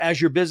as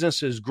your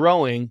business is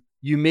growing,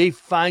 you may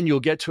find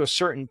you'll get to a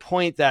certain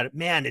point that,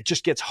 man, it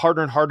just gets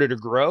harder and harder to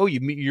grow. You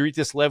reach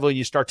this level and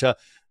you start to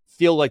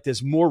feel like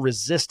there's more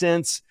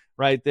resistance,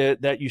 right?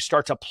 That you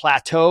start to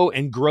plateau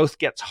and growth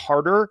gets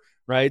harder,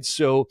 right?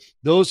 So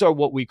those are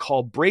what we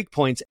call break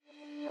points.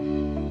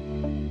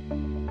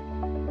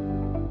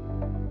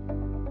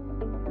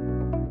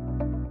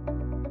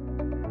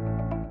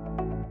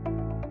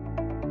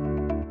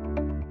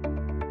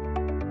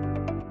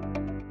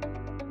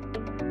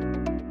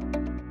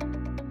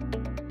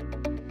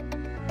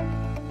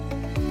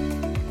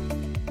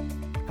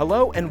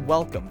 Hello and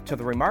welcome to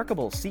the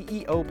Remarkable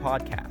CEO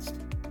Podcast,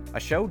 a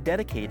show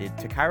dedicated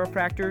to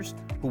chiropractors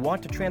who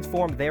want to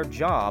transform their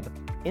job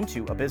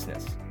into a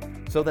business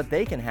so that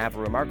they can have a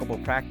remarkable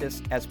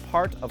practice as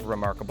part of a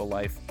remarkable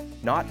life,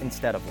 not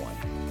instead of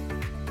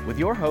one. With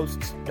your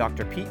hosts,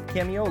 Dr. Pete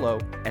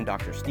Camiolo and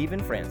Dr. Stephen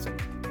Franson.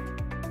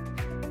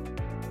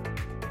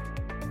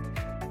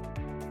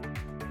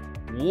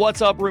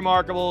 What's up,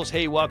 Remarkables?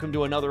 Hey, welcome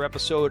to another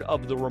episode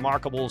of the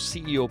Remarkable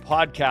CEO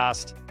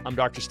Podcast. I'm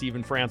Dr.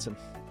 Stephen Franson.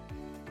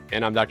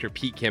 And I'm Dr.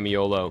 Pete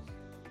Camiolo.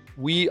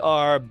 We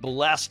are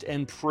blessed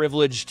and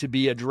privileged to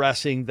be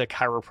addressing the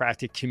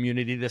chiropractic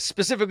community,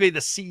 specifically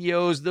the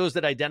CEOs, those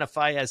that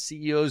identify as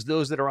CEOs,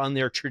 those that are on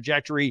their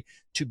trajectory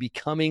to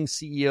becoming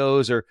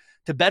CEOs or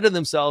to better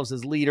themselves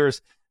as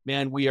leaders.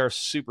 Man, we are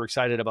super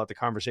excited about the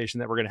conversation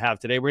that we're going to have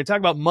today. We're going to talk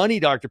about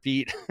money, Dr.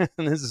 Pete.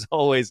 And this is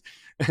always,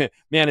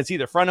 man, it's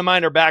either front of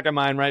mind or back of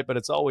mind, right? But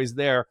it's always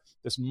there.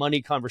 This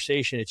money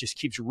conversation, it just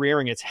keeps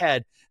rearing its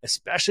head,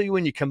 especially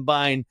when you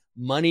combine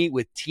money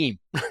with team,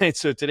 right?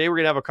 So today we're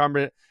going to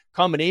have a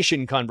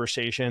combination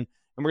conversation, and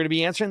we're going to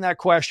be answering that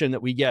question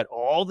that we get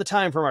all the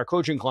time from our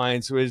coaching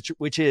clients,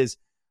 which is,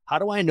 how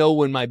do I know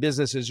when my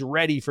business is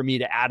ready for me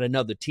to add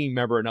another team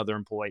member, another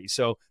employee?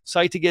 So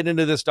psyched to get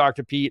into this,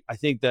 Dr. Pete. I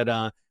think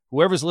that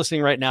whoever's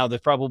listening right now, they're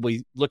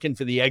probably looking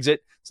for the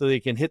exit so they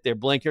can hit their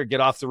blinker,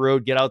 get off the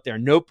road, get out their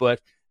notebook,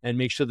 and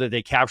make sure that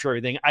they capture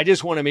everything. I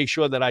just want to make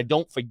sure that I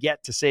don't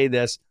forget to say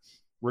this.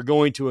 We're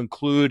going to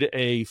include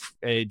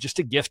just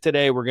a gift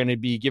today. We're going to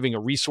be giving a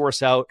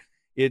resource out.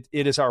 It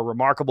is our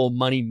Remarkable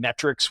Money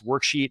Metrics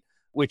worksheet,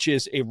 which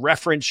is a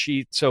reference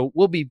sheet. So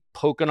we'll be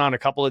poking on a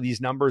couple of these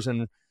numbers,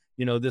 and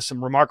there's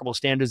some remarkable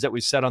standards that we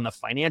set on the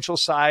financial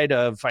side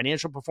of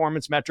financial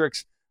performance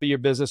metrics for your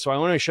business. So I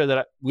want to make sure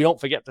that we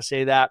don't forget to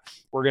say that.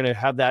 We're going to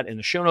have that in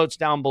the show notes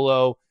down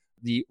below,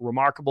 the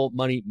Remarkable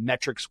Money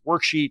Metrics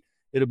worksheet.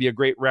 It'll be a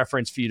great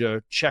reference for you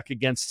to check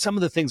against some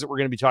of the things that we're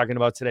going to be talking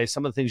about today,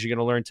 some of the things you're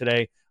going to learn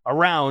today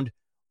around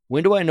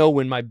when do I know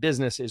when my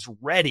business is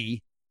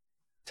ready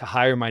to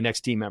hire my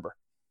next team member.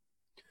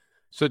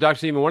 So, Dr.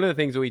 Stephen, one of the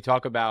things that we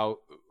talk about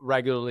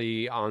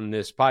regularly on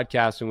this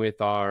podcast and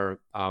with our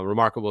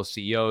remarkable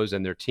CEOs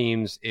and their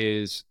teams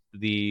is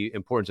the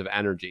importance of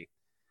energy.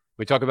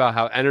 We talk about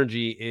how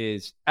energy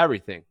is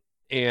everything.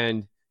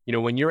 And,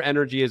 when your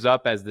energy is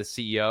up as the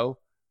CEO,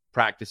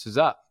 practice is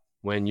up.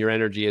 When your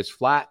energy is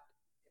flat,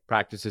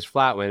 practice is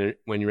flat.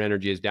 When your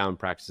energy is down,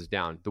 practice is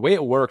down. The way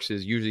it works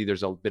is usually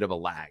there's a bit of a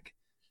lag,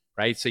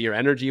 right? So your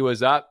energy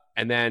was up,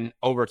 and then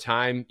over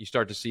time, you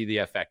start to see the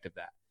effect of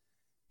that.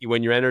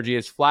 When your energy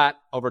is flat,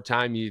 over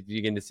time, you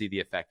begin to see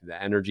the effect of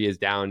that. Energy is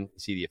down, you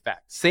see the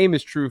effect. Same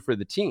is true for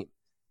the team.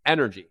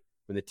 Energy.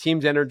 When the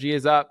team's energy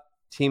is up,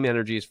 team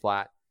energy is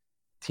flat,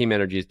 team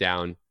energy is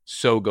down,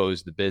 so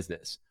goes the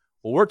business.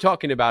 What we're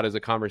talking about is a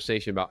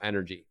conversation about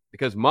energy,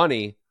 because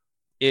money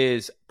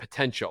is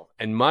potential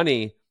and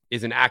money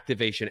is an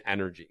activation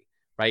energy,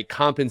 right?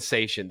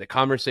 Compensation, the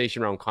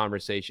conversation around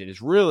conversation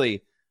is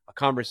really a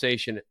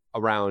conversation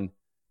around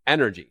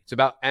energy. It's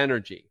about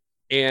energy.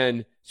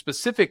 And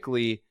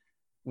specifically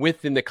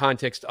within the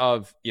context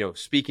of,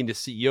 speaking to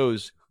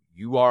CEOs,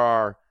 you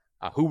are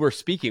who we're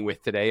speaking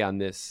with today on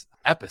this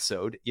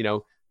episode.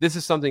 This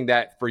is something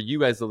that for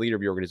you as the leader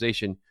of your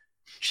organization,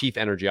 Chief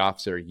Energy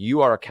Officer,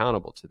 you are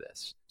accountable to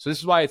this. So this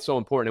is why it's so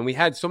important. And we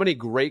had so many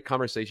great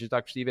conversations,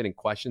 Dr. Stephen, and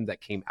questions that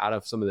came out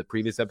of some of the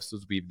previous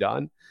episodes we've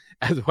done,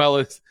 as well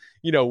as,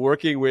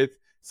 working with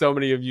so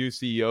many of you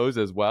CEOs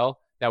as well,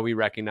 that we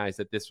recognize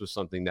that this was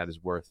something that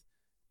is worth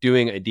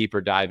doing a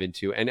deeper dive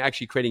into and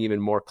actually creating even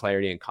more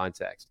clarity and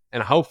context.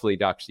 And hopefully,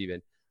 Dr.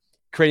 Stephen,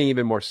 creating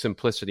even more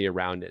simplicity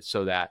around it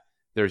so that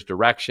there's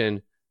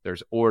direction,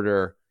 there's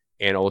order,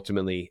 and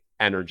ultimately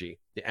energy.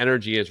 The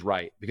energy is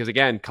right. Because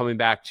again, coming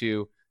back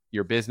to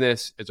your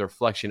business is a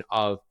reflection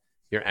of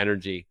your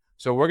energy.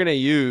 So we're going to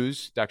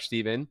use, Dr.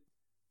 Stephen,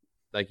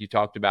 like you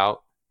talked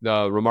about,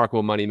 the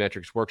Remarkable Money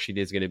Metrics worksheet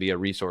is going to be a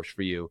resource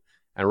for you.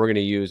 And we're going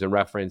to use and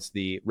reference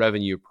the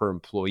revenue per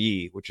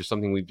employee, which is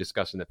something we've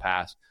discussed in the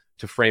past,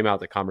 to frame out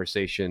the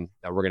conversation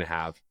that we're going to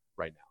have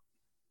right now.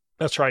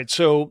 That's right.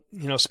 So,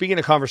 speaking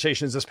of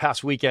conversations, this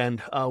past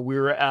weekend, we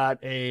were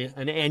at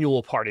an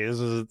annual party.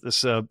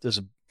 There's a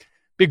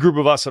big group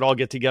of us that all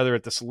get together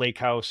at this lake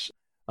house,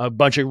 a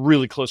bunch of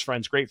really close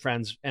friends, great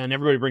friends, and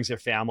everybody brings their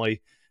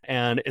family.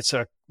 And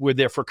we're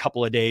there for a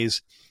couple of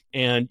days.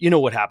 And you know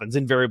what happens?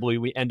 Invariably,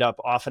 we end up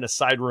off in a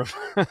side room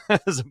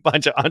as a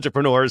bunch of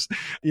entrepreneurs.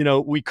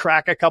 We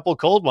crack a couple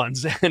cold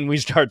ones and we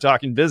start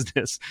talking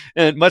business,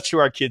 and much to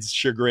our kids'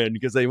 chagrin,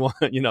 because they want,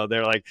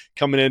 they're like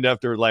coming in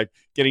after like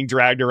getting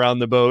dragged around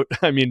the boat.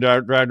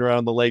 Dragged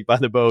around the lake by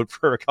the boat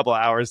for a couple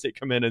of hours. They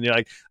come in and they're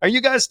like, "Are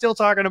you guys still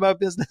talking about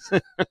business?"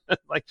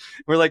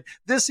 We're like,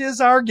 "This is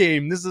our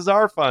game. This is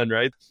our fun,"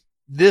 right?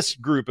 This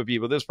group of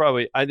people,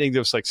 I think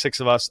there was like 6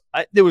 of us.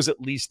 There was at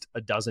least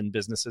a dozen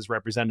businesses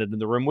represented in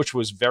the room, which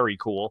was very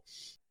cool.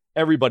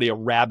 Everybody a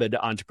rabid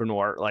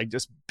entrepreneur, like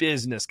just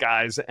business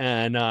guys.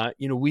 And,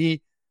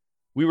 we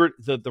were,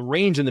 the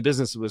range in the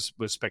business was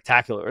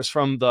spectacular. It was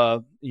from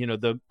the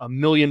 $1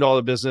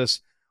 million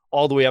business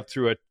all the way up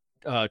through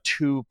a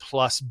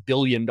 $2+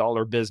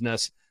 billion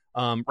business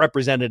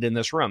represented in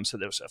this room. So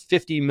there was a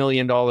 $50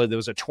 million, there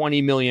was a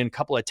 $20 million,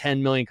 couple of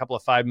 $10 million, couple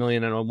of $5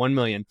 million, and a $1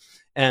 million.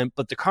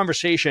 But the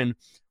conversation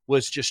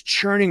was just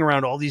churning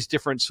around all these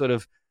different sort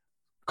of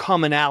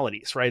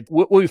commonalities, right?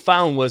 What we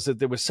found was that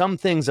there was some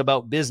things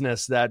about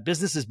business that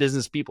business is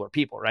business, people are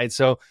people, right?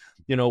 So,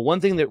 one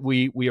thing that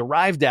we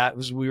arrived at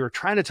was we were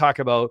trying to talk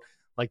about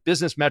like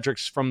business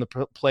metrics from the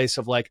place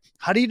of like,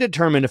 how do you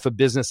determine if a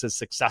business is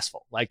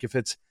successful? Like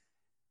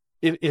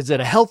is it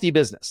a healthy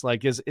business?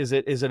 Like, is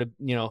it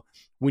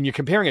when you're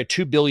comparing a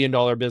 $2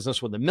 billion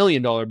business with $1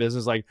 million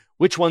business, like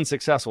which one's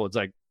successful? It's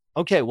like,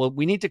 okay, well,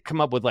 we need to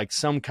come up with like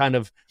some kind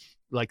of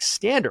like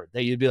standard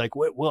that you'd be like,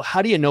 well,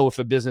 how do you know if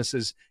a business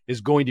is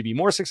going to be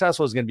more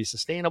successful, is going to be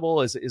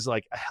sustainable, is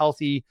like a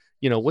healthy,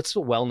 what's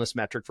the wellness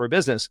metric for a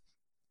business?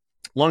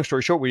 Long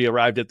story short, we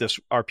arrived at this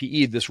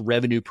RPE, this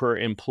revenue per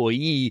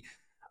employee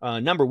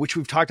number, which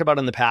we've talked about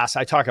in the past.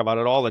 I talk about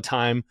it all the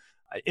time.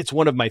 It's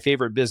one of my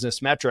favorite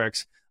business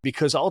metrics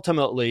because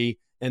ultimately,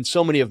 and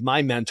so many of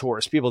my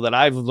mentors, people that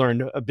I've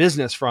learned a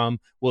business from,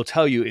 will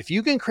tell you, if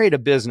you can create a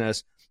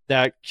business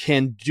that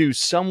can do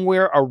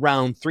somewhere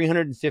around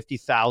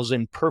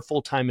 $350,000 per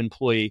full-time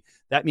employee,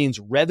 that means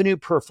revenue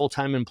per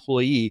full-time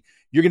employee,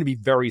 you're going to be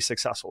very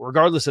successful,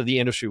 regardless of the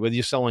industry, whether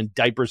you're selling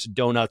diapers,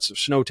 donuts, or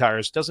snow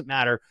tires, doesn't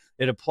matter.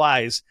 It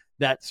applies.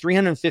 That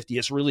 350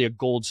 is really a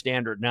gold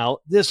standard. Now,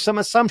 there's some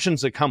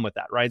assumptions that come with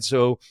that, right?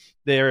 So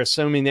they're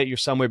assuming that you're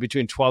somewhere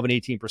between 12 and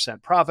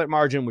 18% profit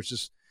margin, which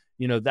is,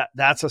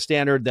 that's a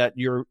standard that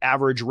your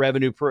average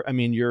revenue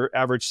your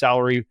average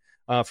salary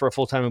for a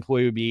full-time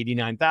employee would be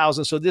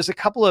 $89,000. So there's a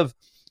couple of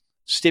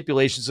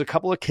stipulations, a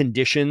couple of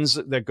conditions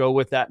that go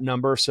with that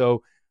number.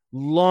 So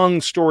long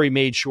story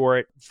made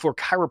short, for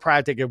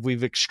chiropractic, if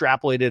we've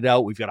extrapolated it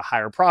out, we've got a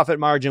higher profit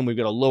margin, we've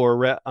got a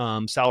lower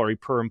salary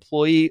per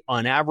employee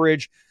on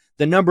average.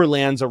 The number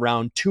lands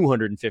around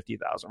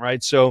 $250,000,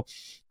 right? So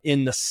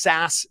in the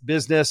SaaS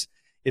business,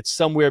 it's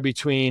somewhere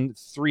between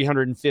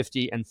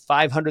 $350,000 and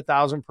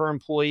 $500,000 per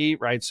employee,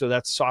 right? So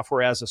that's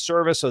software as a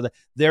service. So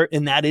they're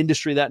in that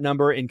industry, that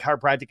number. In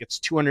chiropractic, it's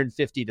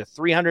 $250,000 to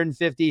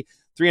 $350,000.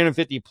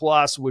 $350,000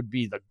 plus would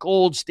be the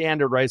gold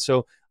standard, right?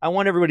 So I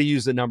want everybody to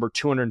use the number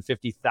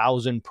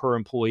 $250,000 per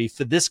employee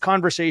for this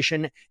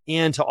conversation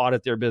and to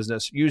audit their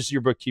business. Use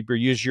your bookkeeper,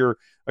 use your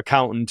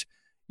accountant.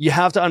 You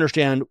have to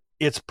understand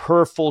it's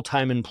per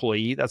full-time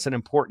employee. That's an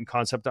important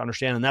concept to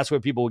understand, and that's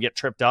where people will get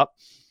tripped up.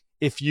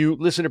 If you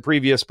listen to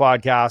previous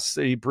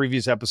podcasts,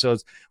 previous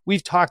episodes,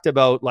 we've talked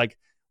about like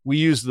we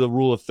use the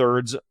rule of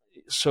thirds.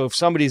 So if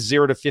somebody's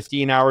 0 to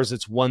 15 hours,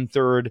 it's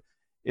 1/3.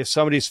 If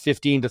somebody's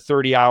 15 to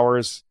 30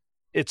 hours,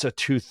 it's a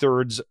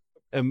 2/3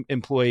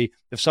 employee.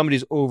 If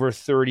somebody's over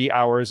 30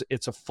 hours,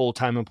 it's a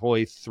full-time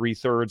employee,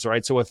 3/3,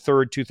 right? So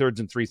 1/3, 2/3,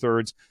 and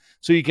 3/3.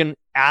 So you can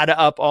add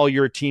up all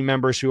your team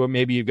members who are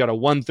maybe you've got a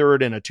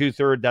 1/3 and a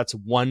 2/3. That's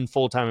one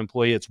full-time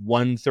employee. It's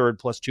 1/3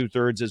 plus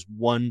 2/3 is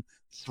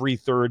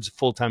 1/3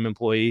 full-time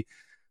employee.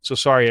 So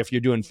sorry if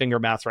you're doing finger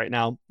math right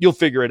now, you'll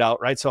figure it out,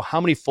 right? So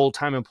how many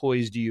full-time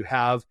employees do you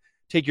have?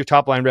 Take your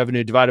top line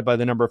revenue divided by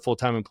the number of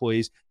full-time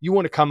employees. You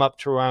want to come up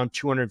to around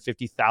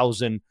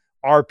 250,000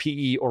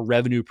 RPE or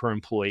revenue per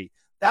employee.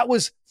 That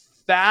was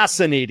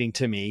fascinating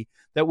to me,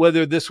 that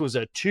whether this was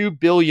a $2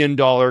 billion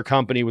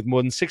company with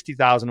more than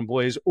 60,000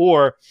 employees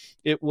or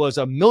it was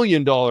a $1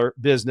 million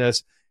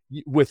business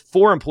with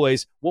 4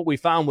 employees, what we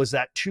found was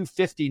that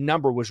 250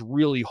 number was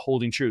really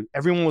holding true.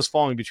 Everyone was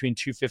falling between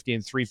 250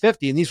 and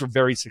 350, and these were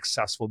very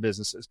successful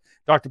businesses.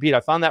 Dr. Pete, I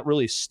found that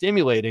really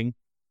stimulating.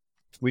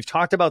 We've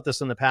talked about this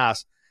in the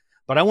past,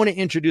 but I want to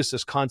introduce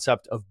this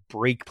concept of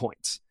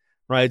breakpoints,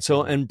 right?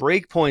 So, and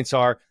breakpoints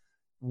are,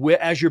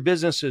 as your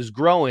business is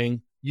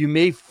growing, you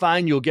may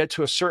find you'll get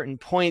to a certain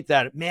point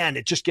that, man,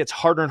 it just gets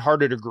harder and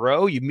harder to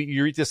grow.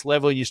 You reach this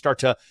level and you start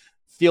to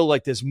feel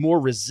like there's more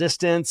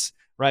resistance,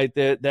 right?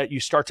 That you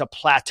start to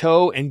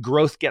plateau and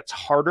growth gets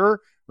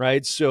harder,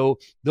 right? So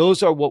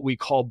those are what we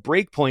call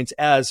breakpoints,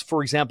 as,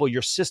 for example,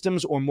 your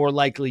systems or more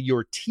likely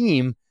your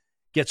team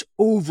gets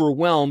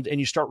overwhelmed and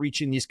you start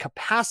reaching these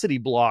capacity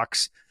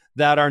blocks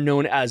that are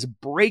known as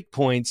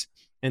breakpoints.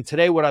 And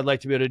today, what I'd like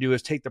to be able to do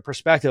is take the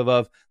perspective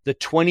of the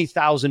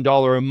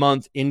 $20,000 a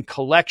month in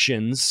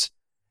collections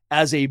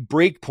as a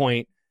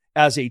breakpoint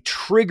as a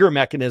trigger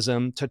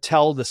mechanism to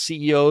tell the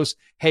CEOs,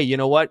 hey, you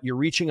know what? You're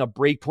reaching a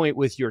break point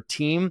with your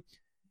team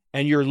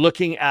and you're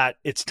looking at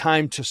it's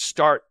time to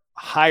start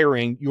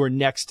hiring your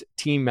next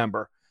team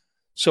member.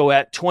 So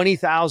at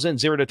 20,000,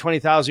 0 to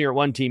 20,000, you're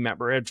one team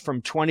member. It's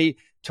from 20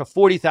 to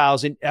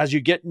 40,000. As you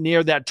get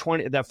near that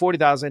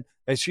 40,000,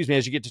 as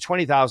you get to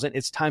 20,000,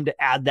 it's time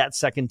to add that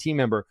second team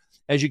member.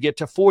 As you get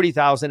to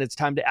 40,000, it's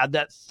time to add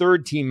that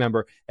third team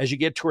member. As you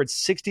get towards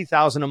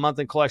 60,000 a month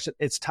in collection,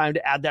 it's time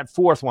to add that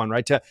fourth one,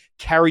 right? To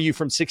carry you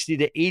from 60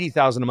 to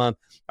 80,000 a month.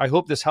 I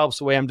hope this helps.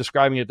 The way I'm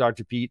describing it,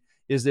 Dr. Pete,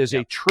 is there's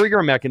a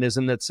trigger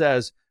mechanism that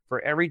says for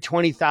every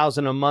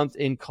 20,000 a month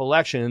in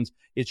collections,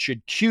 it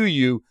should cue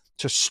you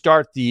to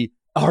start the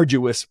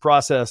arduous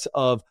process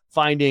of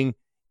finding,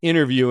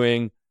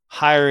 interviewing,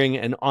 hiring,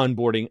 and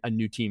onboarding a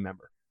new team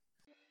member.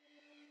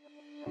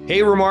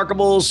 Hey,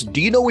 Remarkables,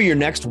 do you know where your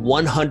next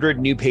 100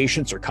 new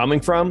patients are coming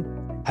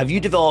from? Have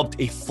you developed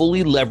a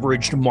fully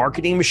leveraged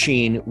marketing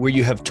machine where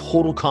you have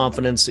total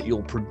confidence that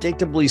you'll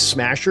predictably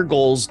smash your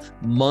goals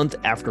month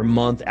after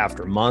month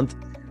after month?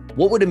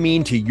 What would it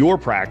mean to your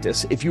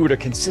practice if you were to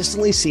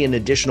consistently see an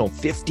additional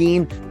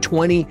 15,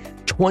 20,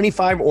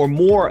 25 or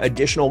more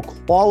additional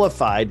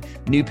qualified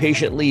new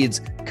patient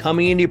leads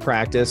coming into your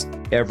practice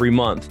every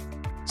month?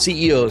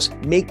 CEOs,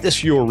 make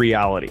this your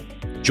reality.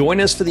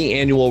 Join us for the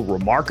annual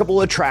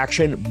Remarkable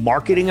Attraction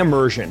Marketing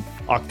Immersion,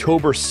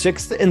 October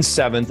 6th and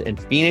 7th in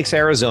Phoenix,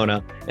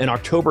 Arizona, and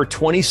October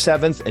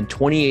 27th and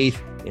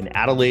 28th in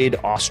Adelaide,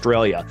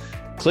 Australia.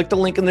 Click the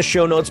link in the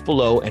show notes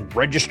below and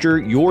register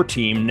your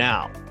team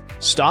now.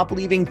 Stop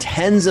leaving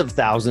tens of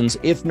thousands,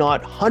 if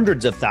not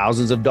hundreds of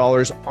thousands of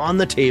dollars on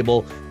the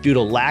table due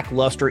to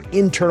lackluster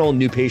internal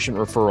new patient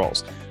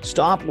referrals.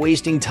 Stop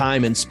wasting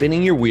time and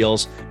spinning your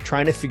wheels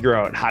trying to figure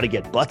out how to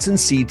get butts and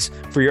seats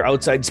for your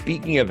outside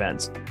speaking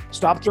events.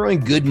 Stop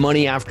throwing good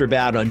money after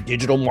bad on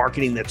digital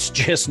marketing that's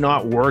just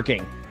not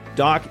working.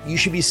 Doc, you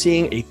should be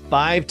seeing a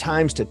 5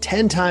 times to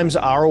 10 times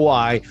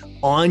ROI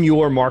on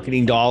your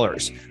marketing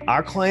dollars.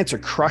 Our clients are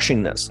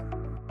crushing this.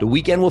 The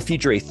weekend will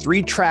feature a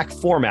 3-track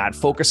format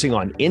focusing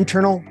on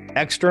internal,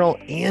 external,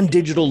 and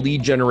digital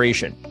lead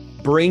generation.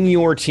 Bring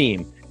your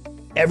team.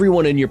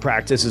 Everyone in your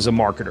practice is a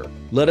marketer.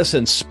 Let us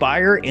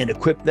inspire and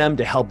equip them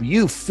to help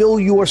you fill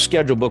your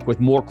schedule book with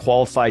more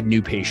qualified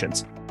new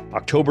patients.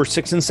 October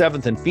 6th and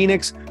 7th in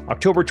Phoenix,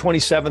 October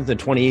 27th and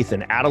 28th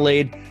in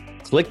Adelaide.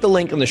 Click the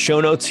link in the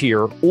show notes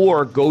here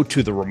or go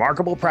to the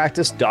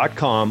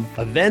remarkablepractice.com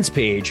events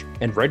page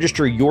and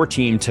register your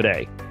team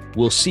today.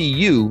 We'll see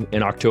you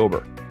in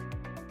October.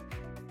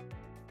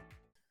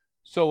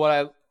 So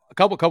a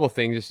couple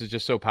things. This is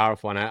just so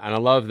powerful, and I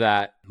love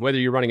that whether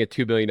you're running a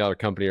 $2 billion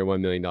company or $1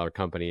 million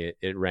company,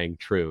 it rang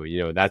true.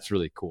 You know, that's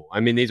really cool. I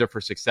mean, these are for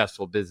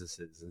successful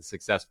businesses and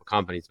successful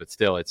companies, but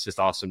still, it's just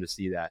awesome to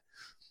see that.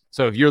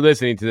 So if you're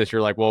listening to this,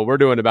 you're like, well, we're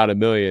doing about $1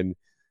 million,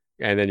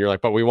 and then you're like,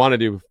 but we want to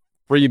do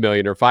 3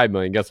 million or 5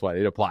 million. Guess what?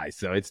 It applies.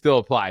 So it still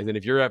applies. And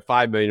if you're at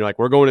 5 million, you're like,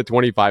 we're going to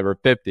 25 or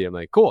 50. I'm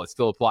like, cool, it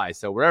still applies.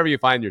 So wherever you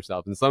find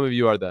yourself, and some of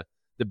you are the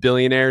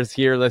billionaires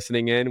here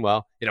listening in,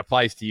 well, it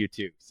applies to you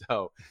too.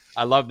 So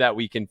I love that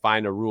we can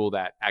find a rule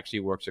that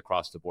actually works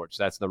across the board.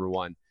 So that's number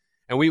one.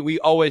 And we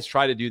always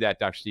try to do that,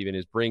 Dr. Stephen,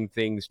 is bring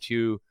things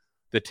to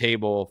the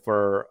table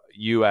for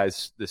you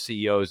as the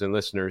CEOs and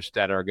listeners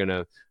that are going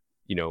to,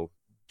 you know,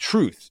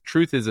 truth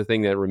is the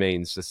thing that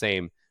remains the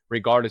same,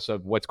 regardless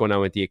of what's going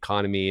on with the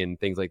economy and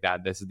things like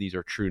that. These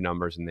are true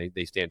numbers and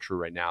they stand true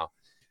right now.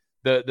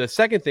 The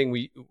second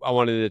thing I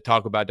wanted to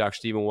talk about, Dr.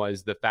 Stephen,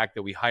 was the fact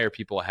that we hire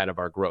people ahead of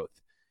our growth.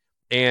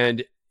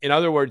 And in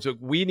other words,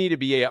 we need to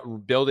be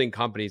building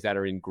companies that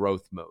are in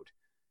growth mode.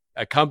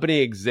 A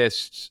company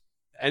exists,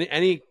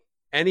 any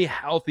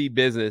healthy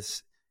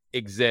business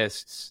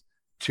exists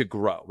to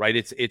grow, right?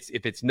 It's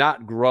if it's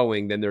not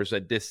growing, then there's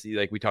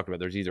like we talked about,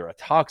 there's either a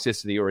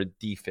toxicity or a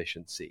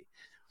deficiency.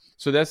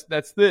 So that's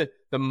the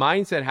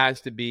mindset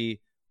has to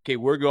be, okay,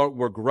 we're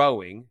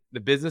growing.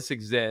 The business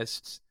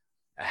exists.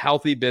 A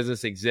healthy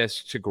business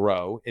exists to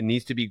grow. It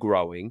needs to be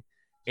growing.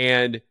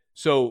 And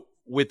so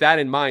with that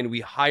in mind, we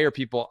hire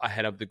people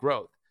ahead of the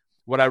growth.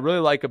 What I really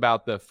like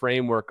about the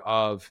framework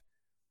of,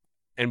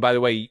 and by the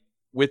way,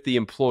 with the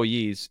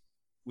employees,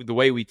 the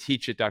way we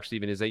teach it, Dr.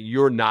 Stephen, is that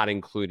you're not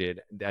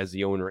included as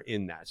the owner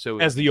in that. So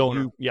as the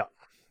owner,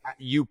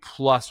 you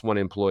plus one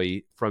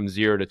employee from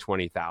 0 to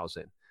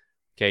 20,000.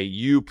 Okay,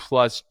 you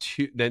plus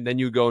two, then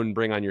you go and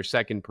bring on your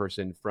second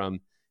person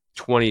from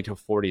 20 to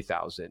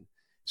 40,000.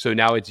 So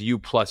now it's you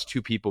plus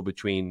 2 people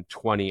between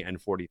 20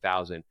 and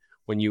 40,000.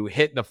 When you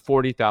hit the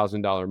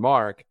 $40,000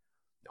 mark,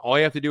 all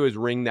you have to do is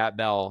ring that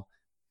bell,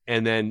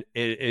 and then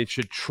it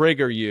should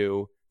trigger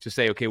you to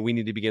say, okay, we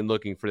need to begin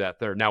looking for that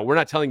third. Now, we're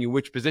not telling you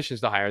which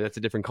positions to hire. That's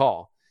a different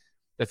call.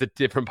 That's a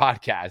different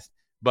podcast.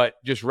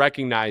 But just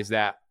recognize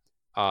that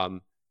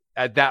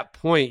at that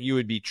point, you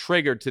would be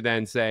triggered to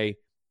then say,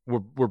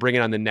 we're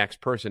bringing on the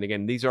next person.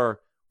 Again, these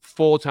are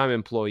full-time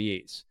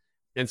employees.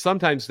 And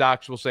sometimes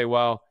docs will say,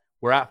 well,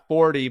 we're at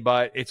 40,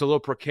 but it's a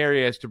little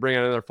precarious to bring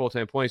on another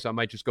full-time employee, so I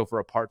might just go for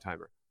a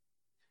part-timer.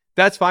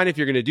 That's fine if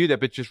you're going to do that,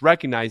 but just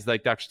recognize,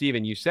 like Dr.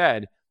 Stephen, you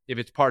said, if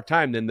it's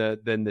part-time, then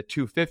the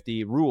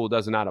 250 rule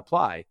does not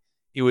apply.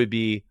 It would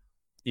be,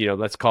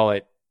 let's call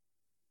it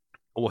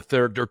a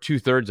third or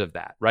 2/3 of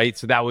that, right?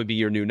 So that would be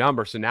your new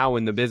number. So now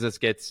when the business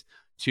gets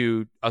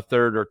to a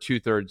third or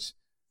 2/3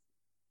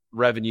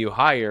 revenue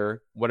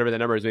higher, whatever the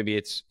number is, maybe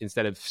it's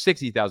instead of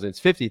 60,000, it's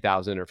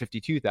 50,000 or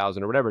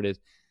 52,000 or whatever it is.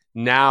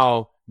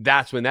 Now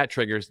that's when that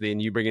triggers. Then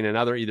you bring in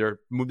another,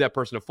 either move that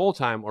person to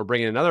full-time or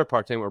bring in another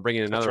part-time or bring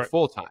in another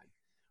full-time,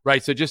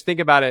 right? So just think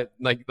about it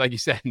like you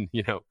said,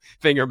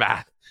 finger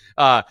math.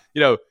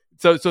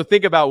 So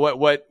think about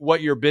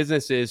what your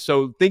business is.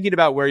 So thinking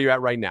about where you're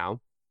at right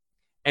now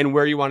and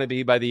where you want to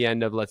be by the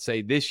end of, let's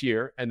say, this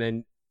year, and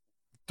then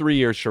 3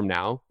 years from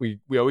now. We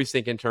always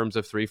think in terms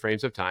of 3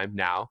 frames of time: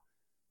 now,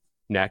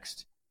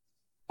 next,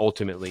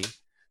 ultimately.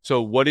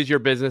 So what does your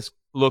business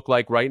look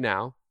like right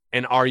now?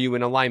 And are you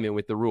in alignment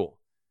with the rule?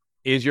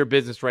 Is your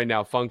business right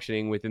now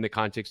functioning within the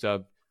context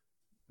of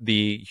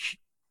the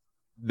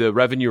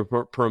revenue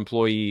per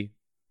employee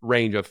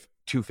range of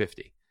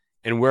 250?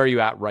 And where are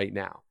you at right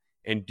now?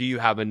 And do you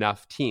have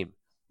enough team?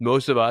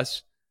 Most of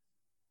us,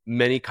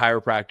 many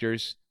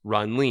chiropractors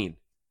run lean.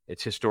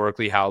 It's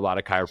historically how a lot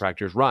of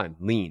chiropractors run,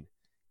 lean.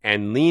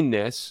 And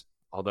leanness,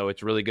 although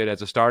it's really good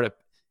as a startup,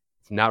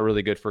 it's not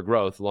really good for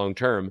growth long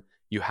term.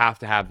 You have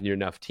to have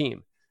enough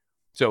team.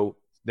 So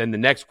then the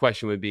next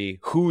question would be,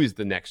 who is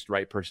the next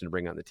right person to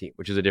bring on the team,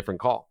 which is a different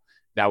call.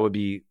 That would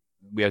be,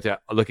 we have to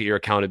look at your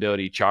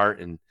accountability chart,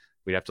 and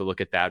we'd have to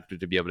look at that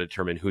to be able to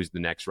determine who's the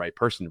next right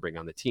person to bring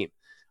on the team.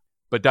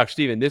 But Dr.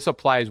 Steven, this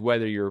applies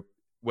whether you're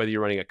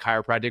running a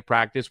chiropractic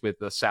practice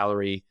with a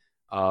salary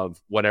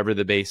of whatever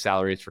the base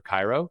salary is for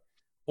chiro,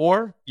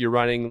 or you're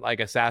running like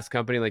a SaaS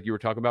company like you were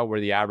talking about,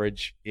 where the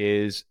average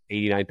is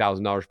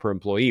 $89,000 per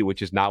employee,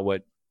 which is not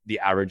what the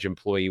average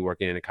employee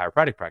working in a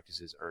chiropractic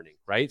practice is earning,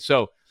 right?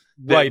 So,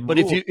 right. But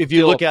if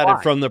you look at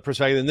it from the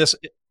perspective,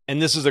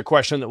 and this is a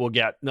question that we'll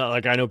get. No,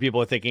 like, I know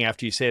people are thinking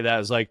after you say that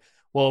is like,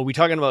 well, are we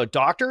talking about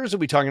doctors? Are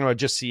we talking about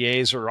just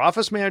CAs or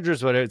office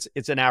managers? But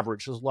it's an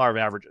average. There's a lot of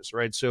averages,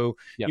 right? So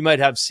you might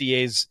have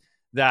CAs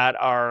that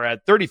are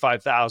at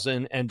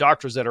 35,000 and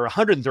doctors that are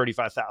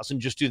 135,000.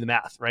 Just do the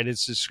math, right?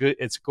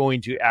 It's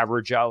going to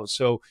average out.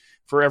 So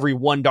for every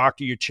one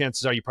doctor, your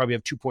chances are you probably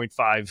have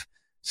 2.5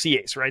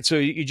 CAs, right? So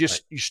you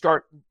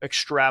start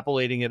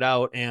extrapolating it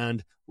out.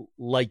 And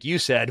like you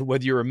said,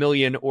 whether you're $1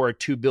 million or a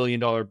 $2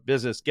 billion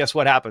business, guess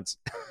what happens?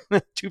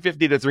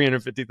 250 to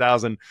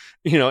 350,000,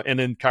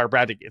 and in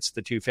chiropractic, it's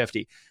the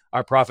 250.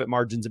 Our profit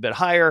margin's a bit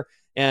higher,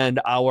 and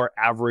our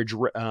average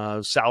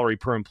salary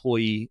per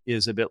employee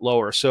is a bit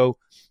lower. So,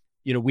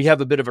 we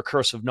have a bit of a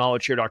curse of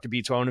knowledge here, Dr.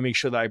 Beat. So I want to make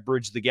sure that I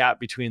bridge the gap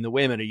between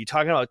wait a minute, are you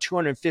talking about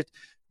 250?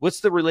 What's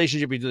the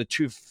relationship between the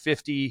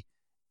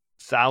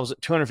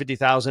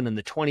 250,000 and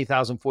the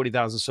 20,000,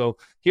 40,000? So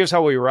here's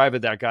how we arrive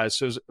at that, guys.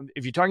 So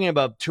if you're talking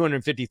about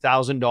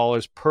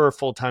 $250,000 per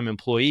full-time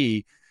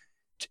employee,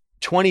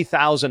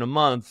 20,000 a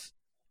month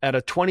at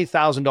a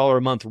 $20,000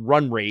 a month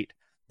run rate,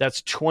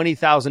 that's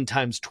 20,000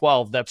 times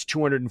 12. That's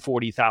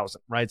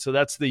 240,000, right? So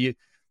that's the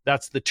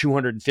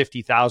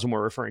 250,000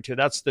 we're referring to.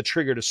 That's the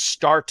trigger to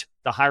start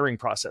the hiring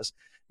process,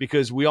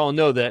 because we all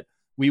know that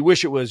we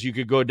wish it was you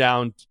could go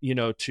down,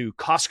 to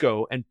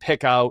Costco and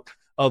pick out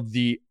of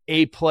the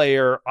A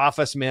player,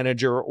 office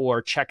manager,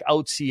 or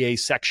checkout CA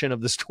section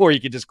of the store. You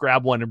could just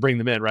grab one and bring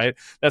them in, right?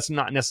 That's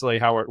not necessarily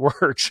how it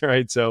works,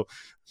 right? So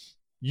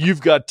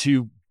you've got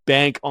to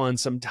bank on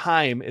some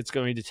time it's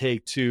going to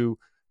take to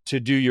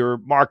do your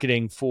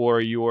marketing for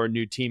your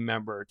new team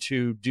member,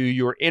 to do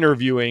your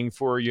interviewing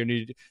for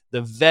the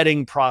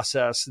vetting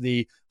process,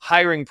 the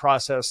hiring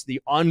process, the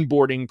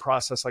onboarding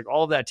process. Like,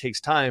 all of that takes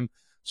time.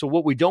 So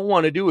what we don't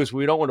want to do is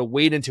we don't want to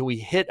wait until we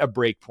hit a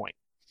break point.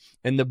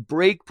 And the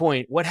break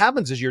point, what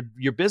happens is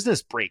your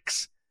business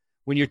breaks.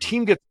 When your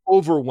team gets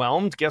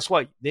overwhelmed, guess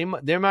what? They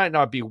might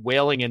not be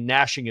wailing and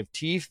gnashing of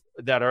teeth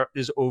that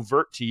is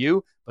overt to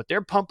you, but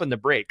they're pumping the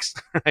brakes,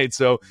 right?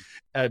 So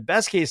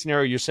best case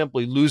scenario, you're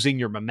simply losing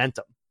your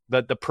momentum,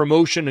 the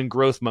promotion and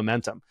growth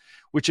momentum,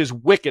 which is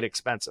wicked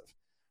expensive,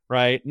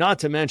 right? Not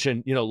to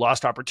mention,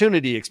 lost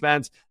opportunity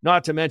expense,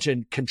 not to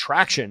mention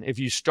contraction. If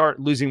you start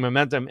losing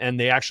momentum and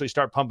they actually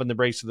start pumping the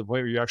brakes to the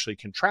point where you're actually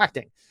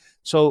contracting.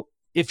 So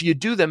if you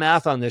do the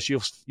math on this,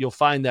 you'll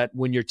find that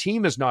when your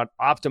team is not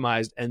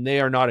optimized and they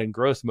are not in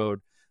growth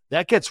mode,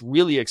 that gets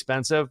really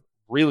expensive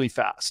really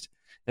fast.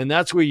 And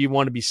that's where you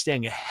want to be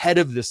staying ahead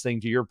of this thing,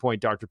 to your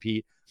point, Dr.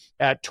 Pete.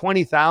 At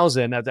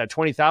 20,000, at that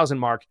 20,000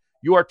 mark,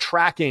 you are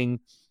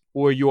tracking,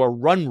 or your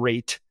run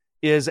rate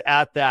is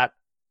at that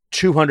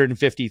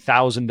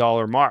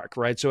 $250,000 mark,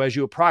 right? So as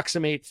you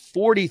approximate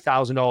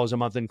 $40,000 a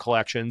month in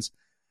collections,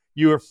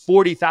 your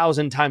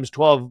 40,000 times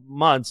 12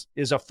 months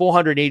is a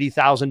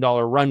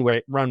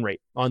 $480,000 run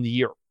rate on the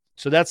year.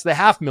 So that's the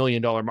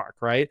 $500,000 mark,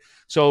 right?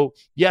 So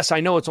yes,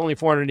 I know it's only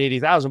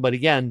 480,000, but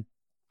again,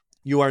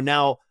 you are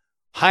now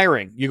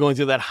hiring. You're going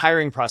through that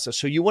hiring process.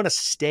 So you want to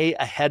stay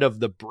ahead of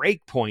the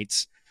break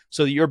points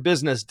so that your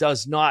business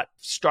does not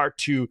start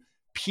to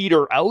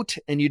peter out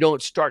and you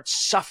don't start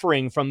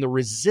suffering from the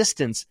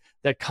resistance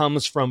that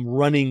comes from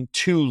running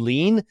too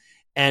lean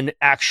and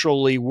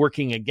actually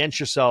working against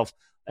yourself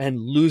and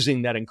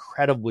losing that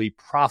incredibly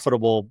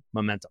profitable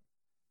momentum.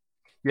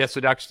 Yeah.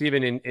 So Dr.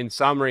 Stephen, in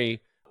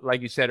summary,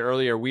 like you said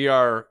earlier, we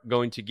are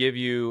going to give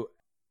you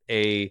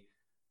a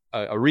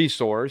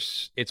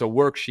resource. It's a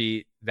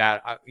worksheet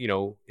that,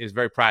 is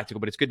very practical,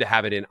 but it's good to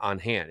have it on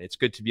hand. It's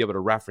good to be able to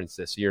reference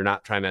this. So you're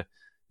not trying to,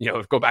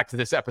 go back to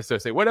this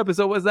episode, say, what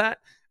episode was that?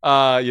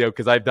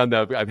 Because I've done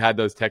that. I've had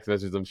those text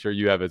messages. I'm sure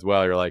you have as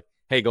well. You're like,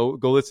 hey, go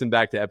listen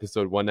back to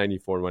episode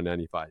 194 and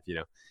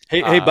 195,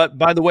 Hey, but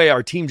by the way,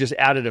 our team just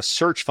added a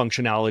search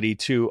functionality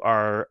to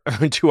our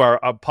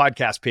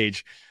podcast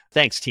page.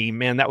 Thanks, team.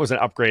 Man, that was an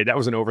upgrade. That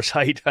was an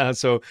oversight.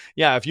 So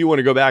yeah, if you want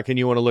to go back and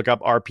you want to look up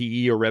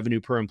RPE or revenue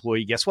per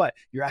employee, guess what?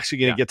 You're actually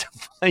going to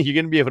you're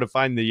going to be able to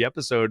find the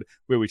episode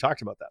where we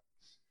talked about that.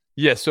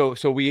 Yeah. So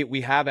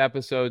we have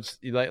episodes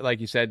like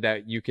you said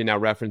that you can now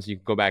reference. You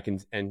can go back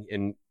and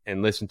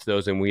listen to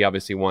those. And we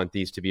obviously want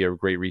these to be a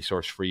great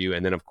resource for you.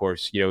 And then of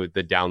course,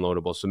 the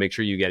downloadable. So make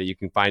sure you get it. You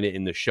can find it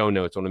in the show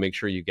notes. I want to make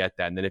sure you get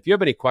that. And then if you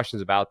have any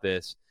questions about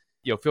this,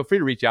 feel free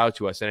to reach out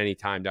to us at any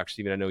time. Dr.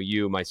 Stephen, I know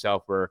you,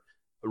 myself, we're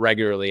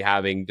regularly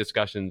having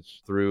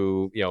discussions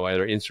through,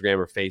 either Instagram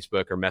or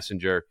Facebook or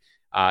Messenger,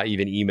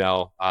 even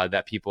email,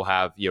 that people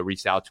have,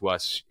 reached out to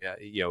us,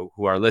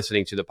 who are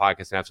listening to the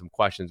podcast and have some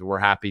questions. And we're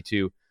happy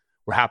to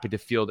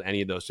field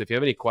any of those. So if you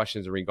have any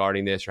questions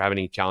regarding this or have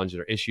any challenges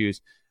or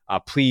issues,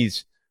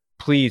 please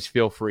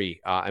feel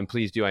free. And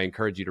please do. I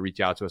encourage you to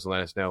reach out to us and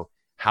let us know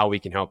how we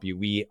can help you.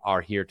 We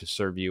are here to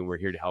serve you and we're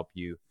here to help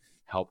you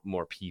help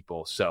more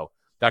people. So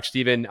Dr.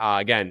 Stephen,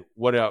 again,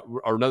 what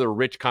another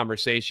rich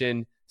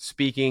conversation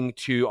speaking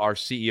to our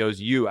CEOs,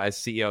 you as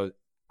CEO,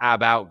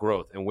 about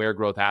growth and where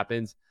growth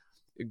happens.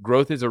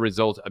 Growth is a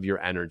result of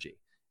your energy.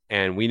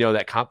 And we know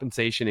that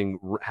compensation and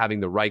having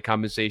the right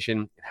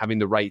compensation, having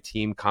the right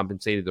team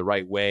compensated the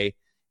right way,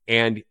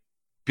 and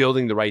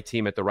building the right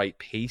team at the right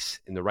pace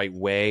in the right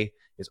way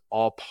is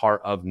all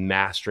part of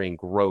mastering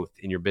growth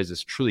in your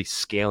business, truly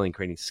scaling,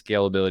 creating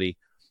scalability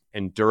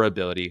and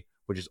durability,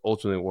 which is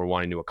ultimately what we're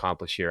wanting to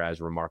accomplish here as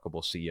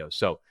Remarkable CEO.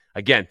 So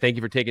again, thank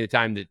you for taking the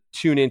time to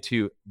tune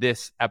into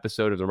this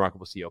episode of the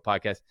Remarkable CEO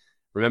podcast.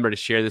 Remember to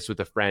share this with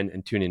a friend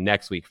and tune in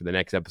next week for the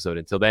next episode.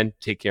 Until then,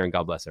 take care and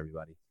God bless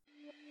everybody.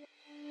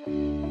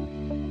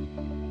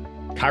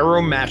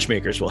 Chiro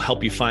Matchmakers will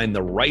help you find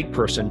the right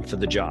person for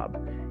the job.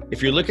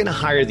 If you're looking to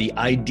hire the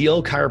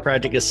ideal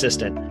chiropractic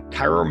assistant,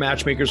 Chiro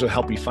Matchmakers will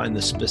help you find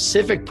the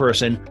specific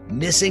person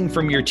missing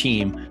from your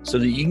team so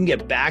that you can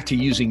get back to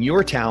using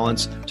your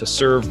talents to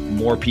serve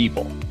more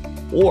people.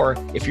 Or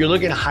if you're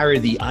looking to hire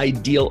the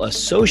ideal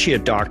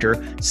associate doctor,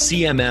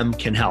 CMM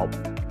can help.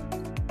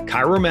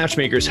 Chiro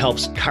Matchmakers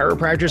helps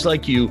chiropractors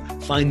like you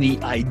find the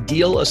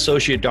ideal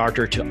associate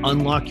doctor to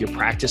unlock your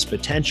practice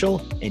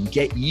potential and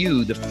get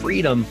you the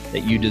freedom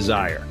that you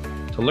desire.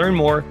 To learn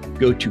more,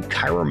 go to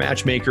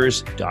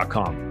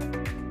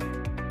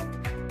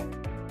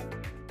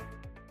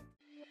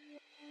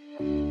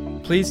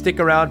chiromatchmakers.com. Please stick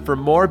around for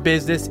more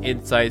business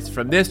insights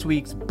from this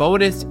week's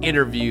bonus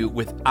interview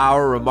with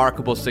our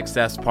remarkable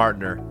success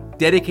partner,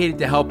 dedicated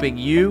to helping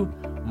you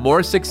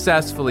more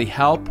successfully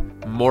help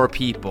more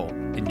people.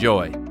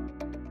 Enjoy.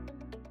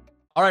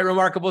 All right,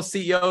 Remarkable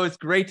CEO, it's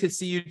great to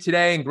see you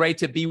today and great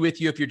to be with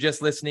you if you're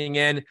just listening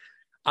in.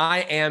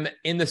 I am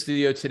in the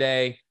studio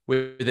today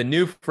with a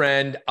new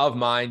friend of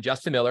mine,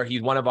 Justin Miller.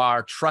 He's one of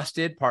our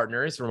trusted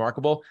partners,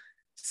 Remarkable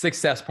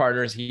Success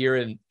partners here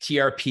in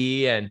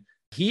TRP. And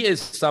he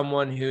is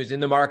someone who's in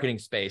the marketing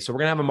space. So we're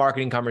going to have a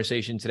marketing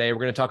conversation today. We're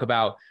going to talk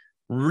about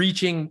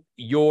reaching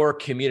your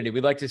community.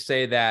 We'd like to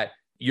say that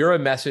you're a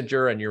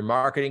messenger and your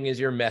marketing is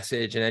your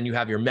message. And then you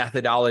have your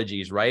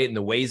methodologies, right? And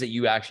the ways that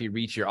you actually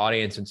reach your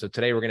audience. And so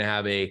today we're going to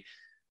have a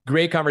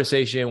great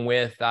conversation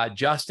with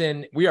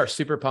Justin. We are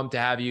super pumped to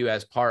have you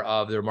as part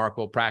of the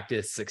Remarkable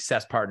Practice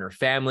Success Partner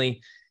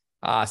family.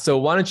 So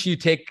why don't you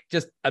take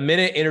just a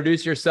minute,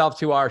 introduce yourself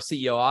to our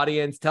CEO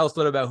audience. Tell us a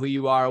little about who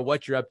you are,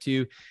 what you're up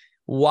to,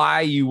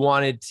 why you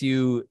wanted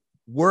to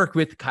work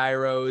with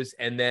Chiros.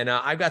 And then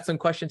I've got some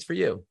questions for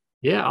you.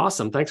 Yeah,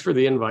 awesome. Thanks for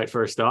the invite,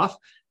 first off.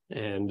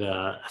 And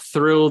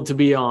thrilled to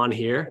be on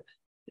here.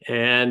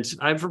 And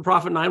I'm from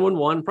Profit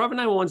 911. Profit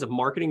 911 is a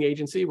marketing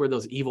agency. We're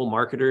those evil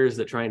marketers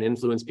that try and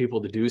influence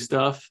people to do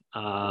stuff.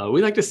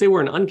 We like to say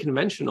we're an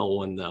unconventional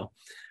one, though.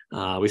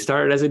 We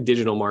started as a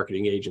digital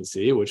marketing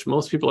agency, which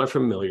most people are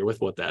familiar with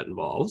what that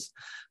involves.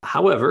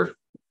 However,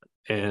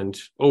 and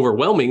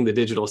overwhelming the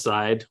digital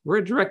side, we're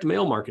a direct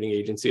mail marketing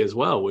agency as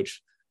well,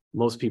 which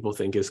most people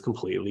think is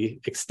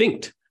completely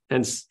extinct.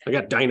 Hence, I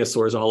got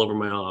dinosaurs all over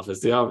my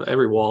office.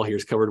 Every wall here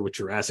is covered with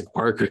Jurassic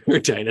Park or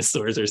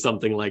dinosaurs or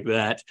something like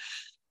that.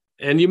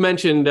 And you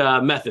mentioned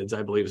methods,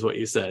 I believe is what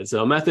you said.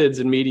 So methods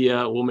and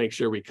media, we'll make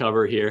sure we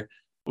cover here.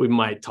 We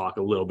might talk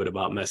a little bit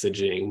about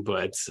messaging,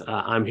 but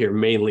I'm here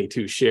mainly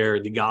to share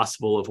the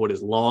gospel of what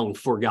is long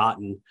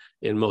forgotten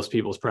in most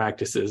people's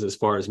practices as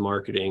far as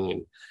marketing,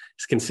 and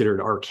it's considered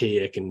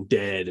archaic and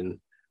dead. And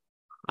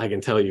I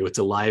can tell you it's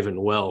alive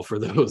and well for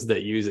those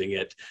that using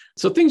it.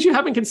 So things you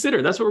haven't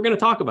considered, that's what we're going to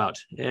talk about.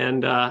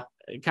 And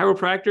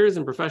Chiropractors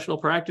and professional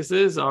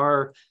practices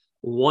are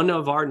one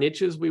of our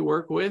niches we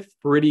work with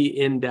pretty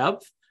in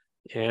depth.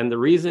 And the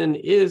reason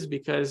is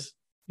because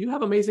you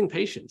have amazing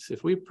patients.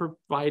 If we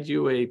provide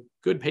you a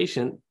good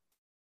patient,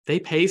 they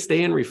pay,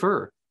 stay, and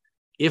refer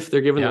if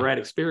they're given the right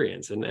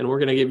experience. And we're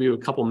going to give you a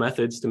couple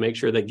methods to make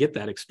sure they get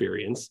that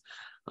experience.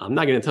 I'm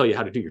not going to tell you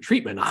how to do your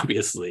treatment,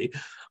 obviously,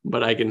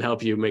 but I can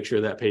help you make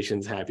sure that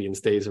patient's happy and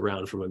stays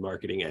around from a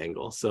marketing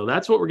angle. So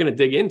that's what we're going to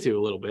dig into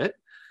a little bit.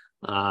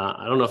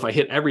 I don't know if I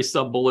hit every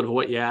sub bullet of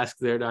what you asked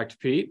there, Dr.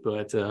 Pete,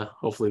 but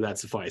hopefully that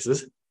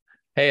suffices.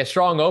 Hey, a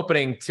strong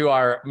opening to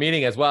our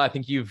meeting as well. I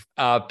think you've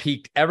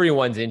piqued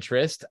everyone's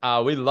interest.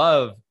 We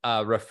love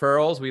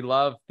referrals. We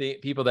love the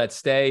people that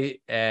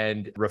stay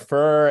and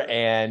refer.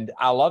 And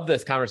I love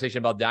this conversation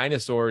about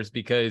dinosaurs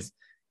because,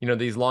 you know,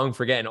 these long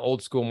forgotten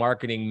old school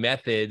marketing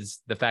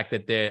methods, the fact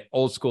that the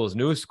old school is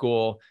new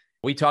school.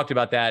 We talked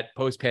about that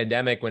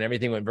post-pandemic when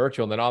everything went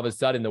virtual. And then all of a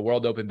sudden the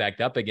world opened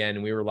back up again.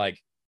 And we were like,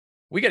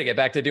 we got to get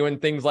back to doing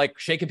things like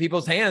shaking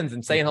people's hands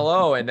and saying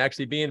hello and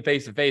actually being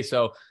face-to-face.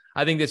 So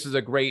I think this is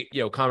a great,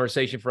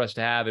 conversation for us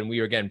to have. And we,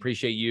 again,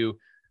 appreciate you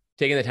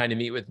taking the time to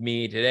meet with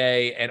me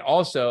today. And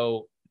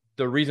also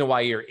the reason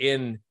why you're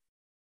in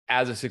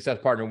as a success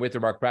partner with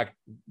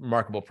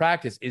Remarkable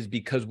Practice is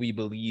because we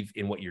believe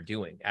in what you're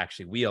doing.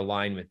 Actually, we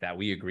align with that.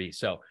 We agree.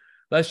 So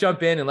let's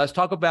jump in and let's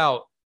talk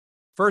about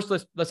first,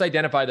 let's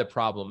identify the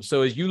problem.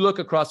 So as you look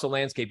across the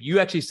landscape, you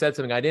actually said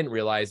something I didn't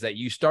realize, that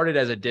you started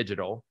as a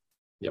digital.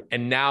 Yep.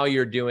 And now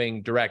you're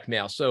doing direct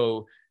mail.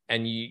 So,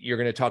 and you're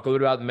going to talk a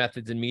little bit about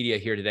methods and media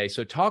here today.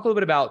 So talk a little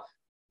bit about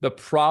the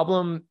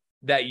problem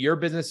that your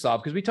business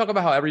solved, because we talk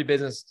about how every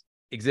business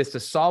exists to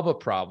solve a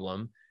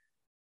problem,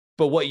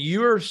 but what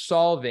you're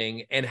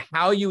solving and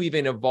how you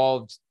even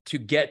evolved to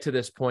get to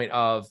this point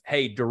of,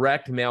 hey,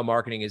 direct mail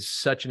marketing is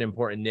such an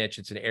important niche.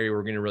 It's an area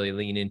we're going to really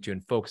lean into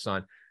and focus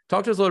on.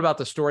 Talk to us a little about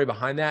the story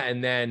behind that,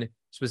 and then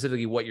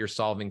specifically what you're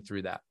solving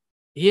through that.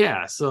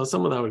 Yeah, so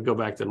some of that would go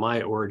back to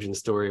my origin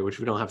story, which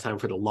we don't have time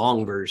for the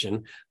long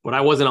version, but I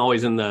wasn't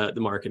always in the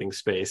marketing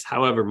space.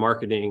 However,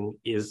 marketing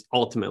is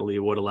ultimately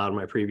what allowed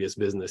my previous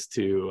business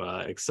to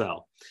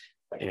excel.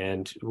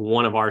 And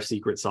one of our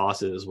secret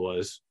sauces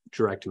was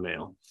direct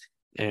mail.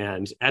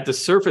 And at the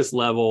surface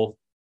level,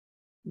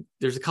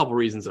 there's a couple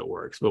reasons it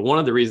works, but one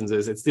of the reasons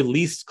is it's the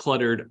least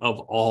cluttered of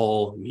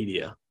all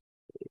media.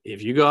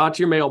 If you go out to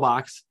your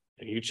mailbox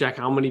and you check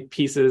how many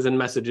pieces and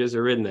messages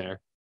are in there,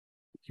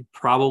 you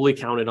probably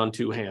count it on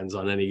two hands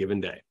on any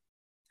given day.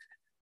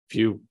 If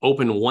you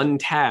open one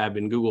tab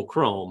in Google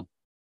Chrome,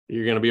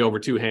 you're going to be over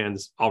two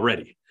hands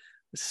already.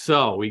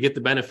 So we get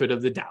the benefit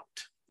of the doubt.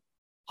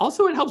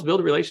 Also, it helps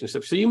build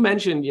relationships. So you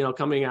mentioned,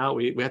 coming out,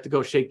 we have to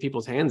go shake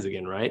people's hands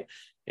again, right?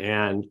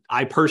 And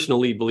I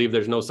personally believe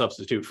there's no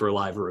substitute for a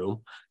live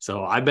room.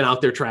 So I've been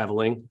out there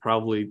traveling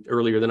probably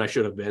earlier than I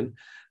should have been,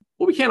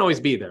 but we can't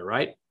always be there,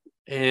 right?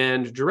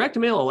 And direct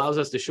mail allows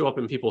us to show up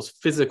in people's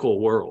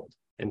physical world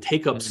and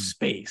take up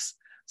space.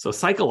 So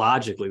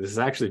psychologically, this is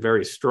actually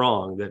very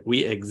strong that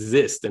we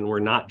exist and we're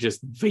not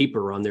just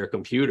vapor on their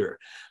computer.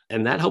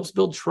 And that helps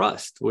build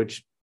trust,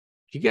 which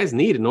you guys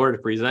need in order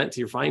to present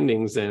your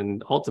findings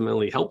and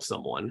ultimately help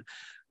someone.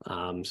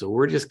 So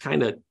we're just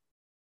kind of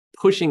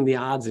pushing the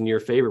odds in your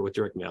favor with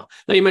direct mail.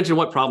 Now, you mentioned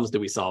what problems do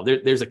we solve?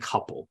 There's a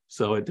couple.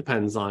 So it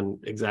depends on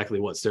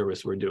exactly what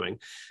service we're doing.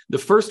 The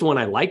first one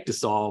I like to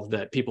solve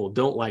that people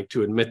don't like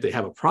to admit they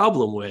have a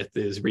problem with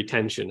is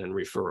retention and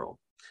referral.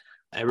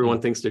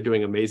 Everyone thinks they're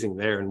doing amazing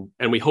there,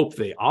 and we hope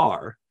they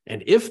are.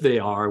 And if they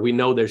are, we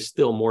know there's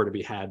still more to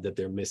be had that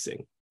they're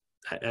missing.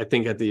 I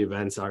think at the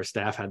events, our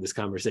staff had this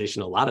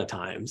conversation a lot of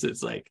times.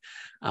 It's like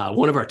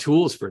one of our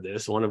tools for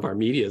this, one of our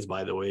medias,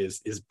 by the way,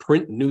 is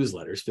print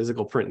newsletters,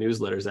 physical print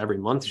newsletters every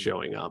month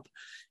showing up.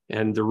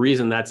 And the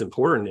reason that's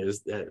important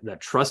is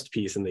that trust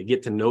piece, and they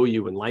get to know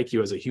you and like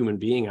you as a human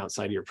being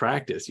outside of your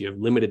practice. You have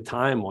limited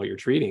time while you're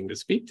treating to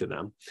speak to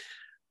them.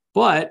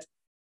 But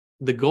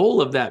the goal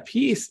of that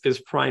piece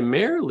is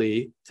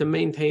primarily to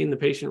maintain the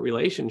patient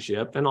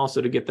relationship and also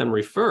to get them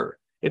refer.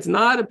 It's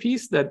not a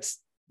piece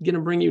that's going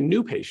to bring you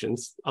new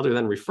patients other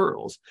than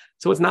referrals.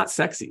 So it's not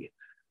sexy.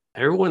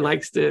 Everyone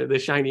likes the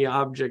shiny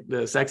object,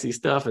 the sexy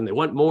stuff, and they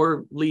want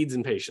more leads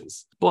and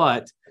patients.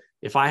 But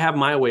if I have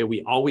my way,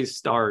 we always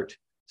start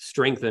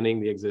strengthening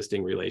the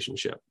existing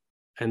relationship.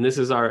 And this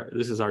is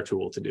our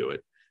tool to do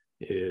it,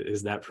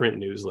 is that print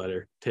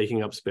newsletter,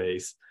 taking up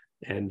space,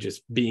 and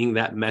just being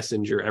that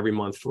messenger every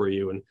month for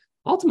you. And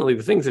ultimately,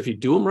 the things, if you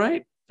do them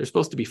right, they're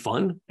supposed to be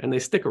fun and they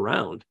stick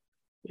around.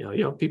 You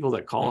know, people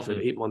that call for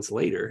 8 months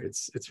later,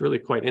 it's really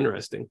quite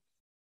interesting.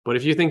 But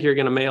if you think you're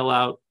going to mail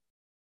out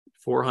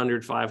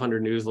 400,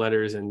 500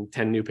 newsletters and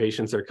 10 new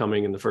patients are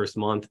coming in the first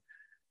month,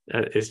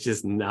 it's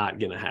just not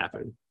going to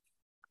happen.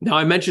 Now,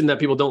 I mentioned that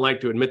people don't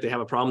like to admit they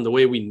have a problem. The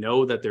way we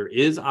know that there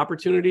is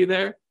opportunity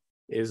there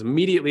is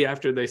immediately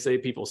after they say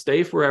people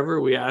stay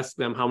forever, we ask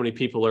them how many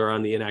people are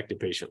on the inactive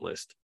patient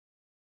list.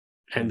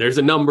 And there's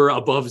a number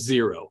above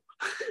 0.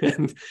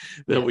 And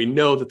then we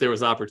know that there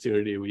was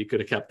opportunity. We could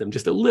have kept them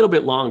just a little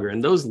bit longer.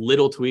 And those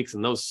little tweaks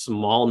and those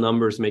small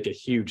numbers make a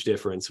huge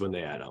difference when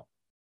they add up.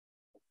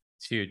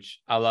 It's huge.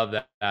 I love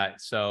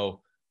that.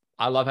 So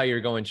I love how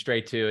you're going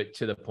straight to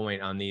the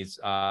point on these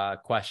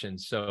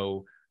questions.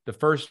 So the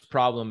first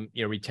problem,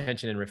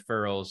 retention and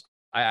referrals,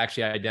 I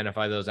actually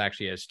identify those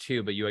actually as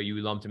two, but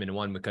you lumped them into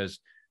one because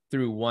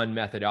through one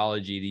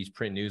methodology, these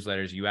print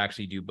newsletters, you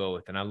actually do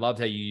both. And I loved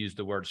how you used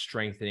the word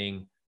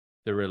strengthening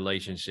the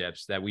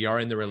relationships, that we are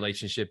in the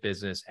relationship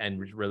business, and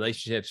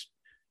relationships,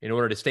 in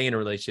order to stay in a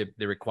relationship,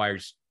 that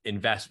requires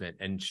investment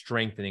and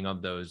strengthening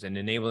of those, and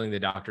enabling the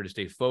doctor to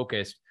stay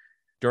focused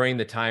during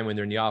the time when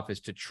they're in the office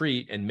to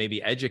treat and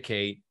maybe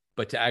educate,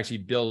 but to actually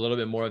build a little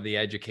bit more of the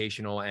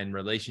educational and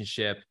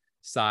relationship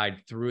side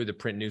through the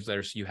print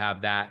newsletter. So you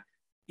have that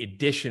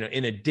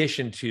in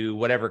addition to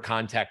whatever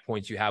contact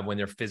points you have when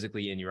they're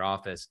physically in your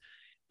office.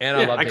 And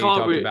I love that you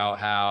talked about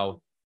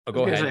how,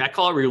 go ahead. I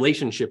call it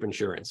relationship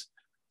insurance.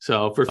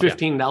 So for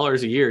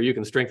 $15 a year, you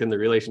can strengthen the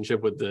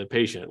relationship with the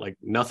patient. Like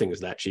nothing is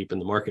that cheap in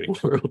the marketing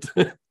world.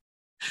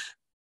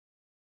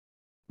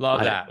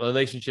 Love that.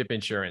 Relationship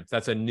insurance.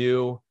 That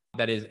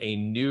is a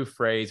new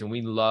phrase. And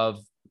we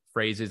love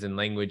phrases and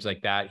language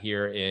like that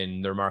here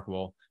in the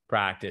Remarkable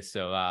Practice.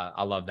 So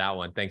I love that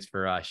one. Thanks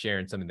for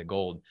sharing some of the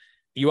gold.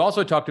 You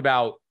also talked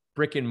about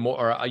brick and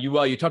mortar,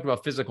 you talked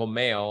about physical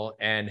mail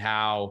and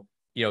how,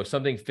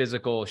 something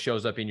physical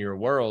shows up in your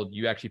world.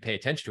 You actually pay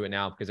attention to it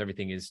now because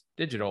everything is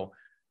digital.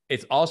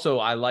 It's also,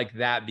 I like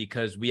that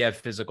because we have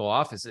physical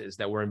offices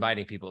that we're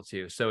inviting people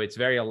to. So it's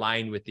very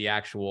aligned with the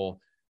actual,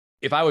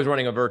 if I was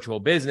running a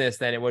virtual business,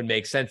 then it would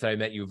make sense that I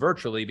met you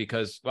virtually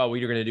because, well, we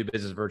were going to do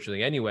business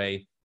virtually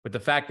anyway. But the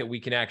fact that we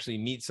can actually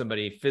meet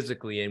somebody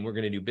physically and we're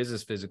going to do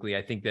business physically,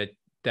 I think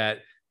that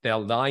the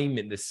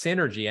alignment, the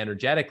synergy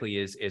energetically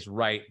is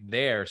right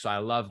there. So I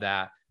love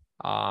that.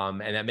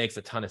 And that makes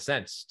a ton of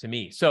sense to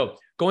me. So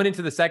going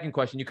into the second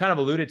question, you kind of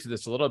alluded to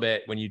this a little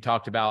bit when you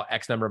talked about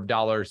X number of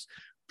dollars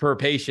per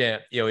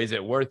patient, is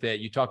it worth it?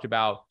 You talked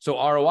about, so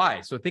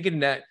ROI. So thinking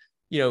that,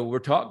 we're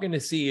talking to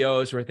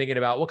CEOs, we're thinking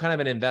about what kind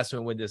of an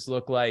investment would this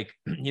look like,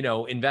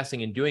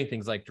 investing in doing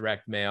things like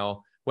direct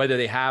mail, whether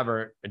they have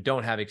or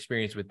don't have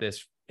experience with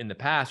this in the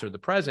past or the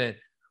present.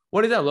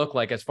 What does that look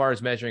like as far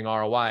as measuring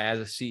ROI as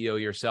a CEO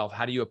yourself?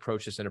 How do you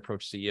approach this and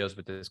approach CEOs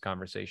with this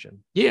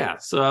conversation? Yeah.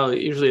 So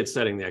usually it's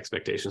setting the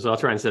expectation. So I'll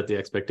try and set the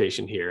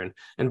expectation here.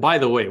 And by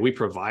the way, we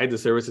provide the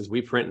services,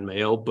 we print and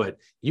mail, but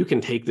you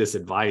can take this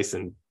advice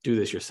and do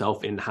this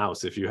yourself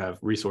in-house if you have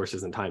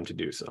resources and time to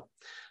do so.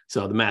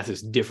 So the math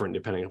is different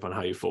depending upon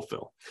how you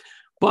fulfill.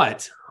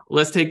 But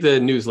let's take the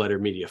newsletter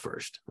media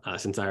first,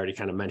 since I already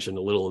kind of mentioned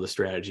a little of the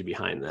strategy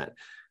behind that.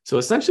 So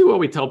essentially what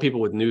we tell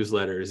people with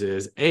newsletters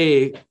is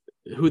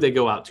who they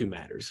go out to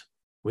matters.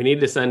 We need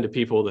to send to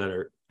people that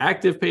are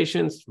active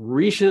patients,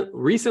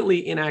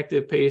 recently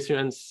inactive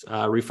patients,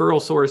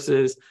 referral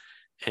sources,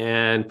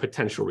 and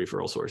potential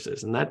referral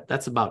sources. And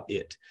that's about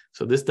it.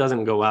 So this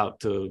doesn't go out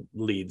to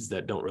leads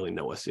that don't really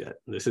know us yet.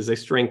 This is a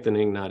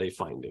strengthening, not a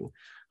finding.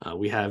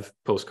 We have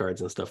postcards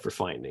and stuff for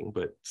finding,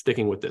 but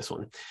sticking with this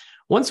one.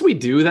 Once we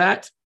do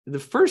that, the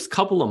first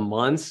couple of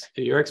months,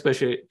 your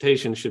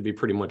expectation should be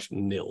pretty much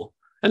nil.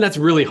 And that's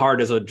really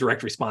hard as a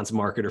direct response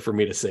marketer for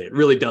me to say. It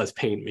really does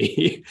pain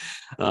me.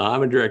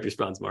 I'm a direct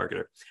response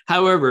marketer.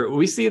 However,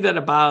 we see that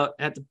about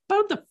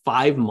the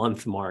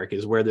 5-month mark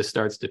is where this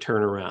starts to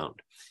turn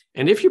around.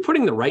 And if you're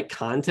putting the right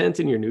content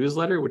in your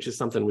newsletter, which is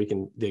something we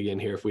can dig in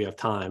here if we have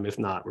time, if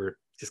not, we're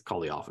just call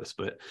the office.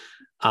 But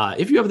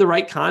if you have the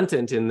right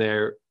content in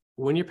there,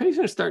 when your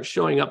patients start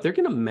showing up, they're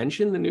going to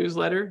mention the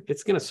newsletter.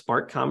 It's going to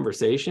spark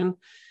conversation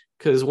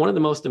because one of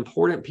the most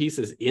important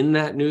pieces in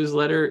that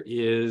newsletter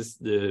is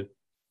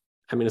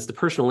it's the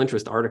personal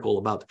interest article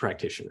about the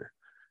practitioner.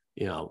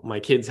 My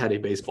kids had a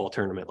baseball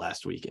tournament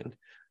last weekend.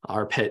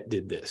 Our pet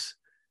did this.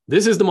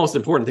 This is the most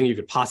important thing you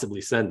could possibly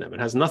send them. It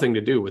has nothing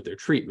to do with their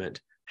treatment.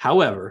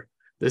 However,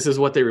 this is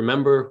what they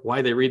remember,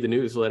 why they read the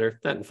newsletter,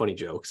 that and funny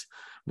jokes,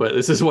 but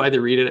this is why they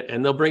read it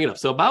and they'll bring it up.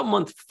 So about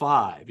month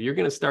 5, you're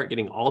going to start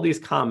getting all these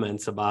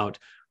comments about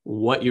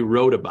what you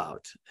wrote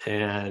about.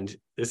 And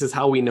this is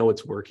how we know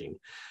it's working.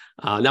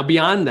 Now,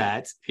 beyond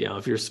that,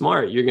 if you're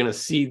smart, you're going to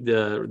see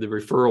the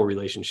referral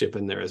relationship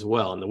in there as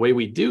well. And the way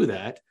we do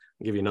that,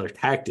 I'll give you another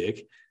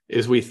tactic,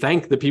 is we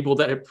thank the people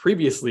that have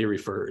previously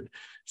referred.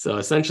 So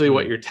essentially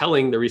what you're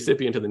telling the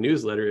recipient of the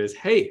newsletter is,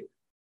 hey,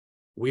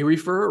 we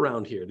refer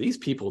around here. These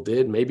people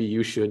did, maybe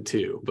you should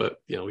too. But,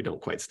 we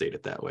don't quite state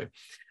it that way.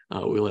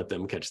 We let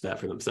them catch that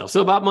for themselves.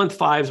 So about month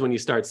 5 is when you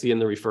start seeing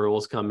the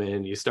referrals come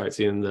in, you start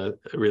seeing the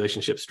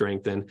relationship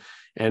strengthen.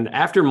 And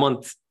after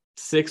month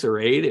 6 or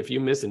 8, if you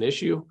miss an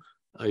issue,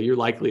 you're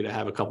likely to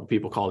have a couple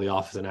people call the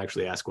office and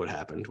actually ask what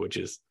happened, which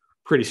is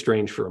pretty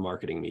strange for a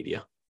marketing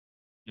media.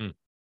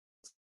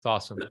 It's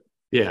awesome.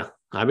 Yeah.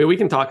 We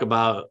can talk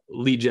about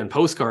lead gen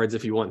postcards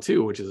if you want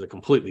to, which is a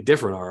completely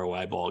different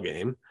ROI ball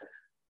game.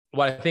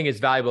 What I think is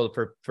valuable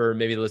for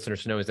maybe the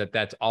listeners to know is that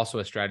that's also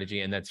a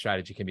strategy, and that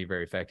strategy can be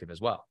very effective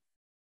as well.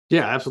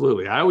 Yeah,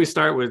 absolutely. I always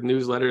start with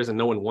newsletters, and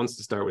no one wants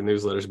to start with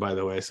newsletters, by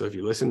the way. So if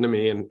you listen to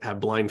me and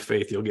have blind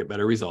faith, you'll get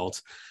better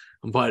results.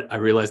 But I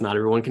realize not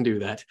everyone can do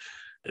that.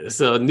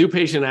 So new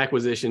patient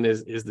acquisition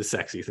is the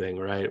sexy thing,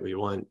 right? We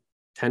want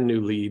 10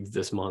 new leads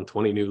this month,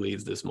 20 new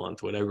leads this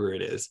month, whatever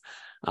it is,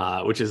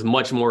 which is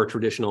much more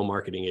traditional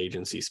marketing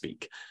agency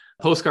speak.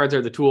 Postcards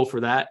are the tool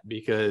for that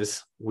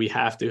because we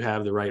have to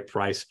have the right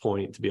price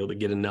point to be able to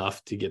get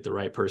enough to get the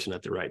right person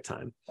at the right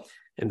time.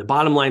 And the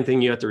bottom line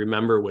thing you have to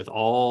remember with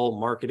all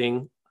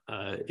marketing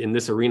in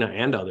this arena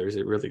and others,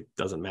 it really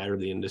doesn't matter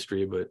the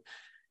industry, but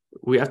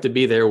we have to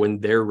be there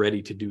when they're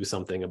ready to do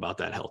something about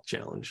that health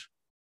challenge.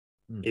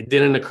 It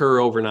didn't occur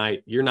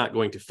overnight. You're not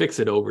going to fix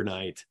it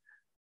overnight,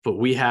 but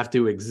we have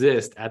to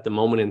exist at the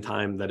moment in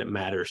time that it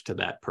matters to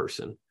that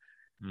person.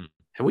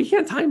 And we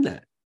can't time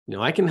that.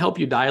 I can help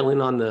you dial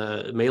in on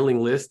the mailing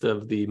list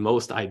of the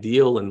most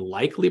ideal and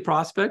likely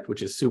prospect,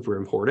 which is super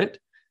important.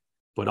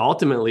 But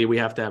ultimately, we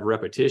have to have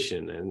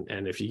repetition.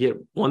 And if you get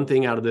one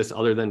thing out of this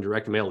other than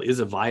direct mail is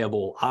a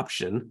viable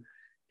option,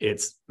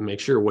 it's make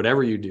sure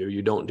whatever you do,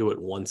 you don't do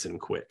it once and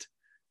quit.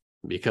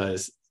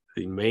 Because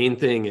the main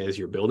thing is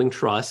you're building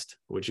trust,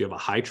 which you have a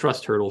high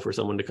trust hurdle for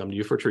someone to come to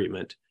you for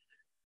treatment.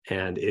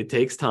 And it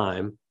takes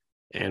time.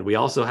 And we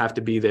also have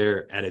to be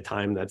there at a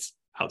time that's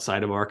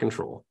outside of our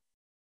control.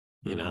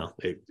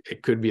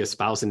 It could be a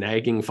spouse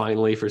nagging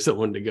finally for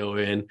someone to go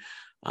in.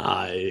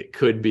 It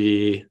could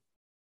be,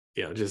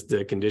 just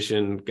the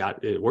condition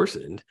got it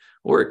worsened,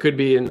 or it could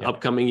be an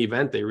upcoming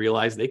event they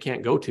realize they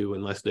can't go to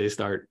unless they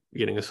start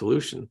getting a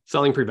solution.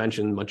 Selling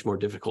prevention, much more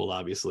difficult,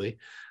 obviously.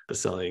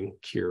 Selling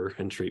cure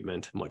and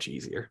treatment, much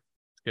easier.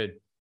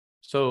 Good.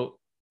 So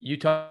you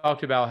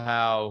talked about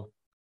how,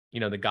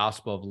 the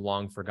gospel of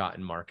long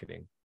forgotten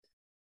marketing.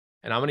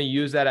 And I'm going to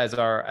use that as a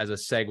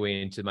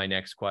segue into my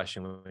next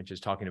question, which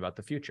is talking about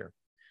the future.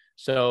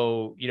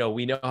 So,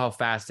 we know how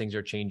fast things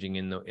are changing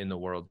in the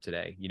world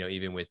today,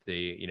 even with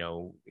the,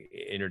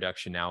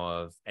 introduction now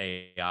of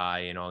AI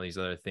and all these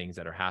other things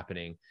that are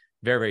happening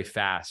very, very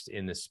fast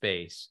in the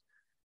space.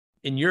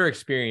 In your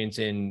experience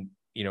in,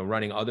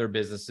 running other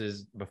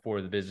businesses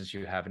before the business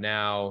you have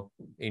now,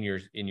 in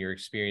your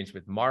experience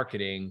with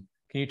marketing,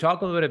 can you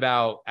talk a little bit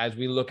about, as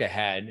we look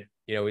ahead,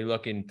 we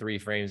look in 3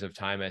 frames of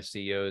time as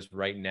CEOs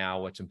right now,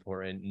 what's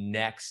important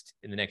next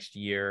in the next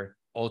year,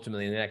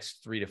 ultimately in the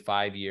next 3 to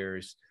 5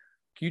 years.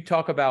 Can you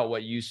talk about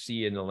what you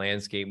see in the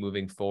landscape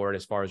moving forward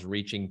as far as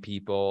reaching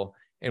people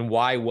and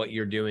why what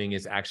you're doing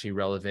is actually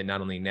relevant, not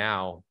only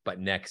now, but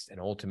next and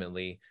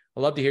ultimately?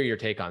 I'd love to hear your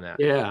take on that.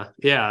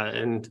 Yeah.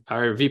 And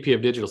our VP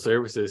of Digital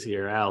Services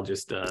here, Al,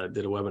 just did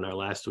a webinar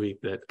last week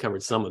that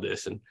covered some of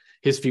this, and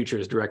his future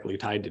is directly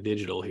tied to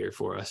digital here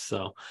for us.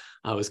 So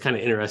it was kind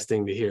of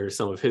interesting to hear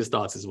some of his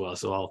thoughts as well.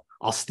 So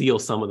I'll steal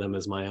some of them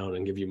as my own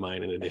and give you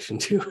mine in addition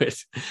to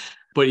it.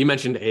 But you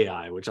mentioned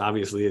AI, which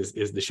obviously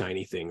is the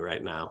shiny thing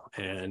right now.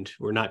 And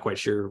we're not quite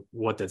sure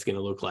what that's going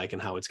to look like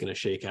and how it's going to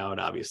shake out,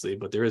 obviously.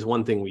 But there is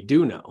one thing we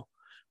do know.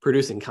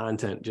 Producing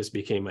content just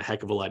became a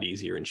heck of a lot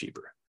easier and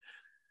cheaper.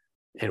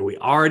 And we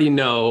already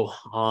know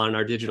on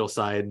our digital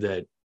side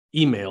that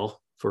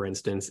email, for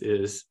instance,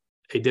 is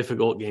a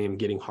difficult game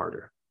getting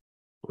harder.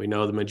 We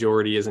know the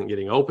majority isn't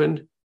getting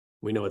opened.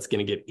 We know it's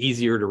going to get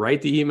easier to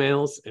write the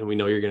emails, and we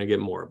know you're going to get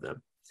more of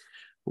them.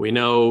 We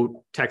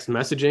know text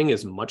messaging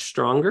is much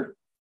stronger.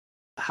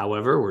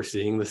 However, we're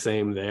seeing the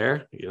same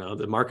there.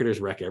 The marketers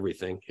wreck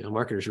everything.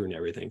 Marketers ruin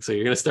everything. So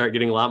you're going to start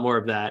getting a lot more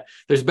of that.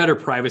 There's better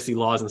privacy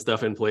laws and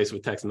stuff in place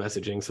with text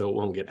messaging, so it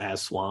won't get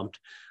as swamped.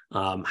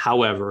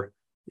 However,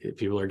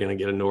 people are going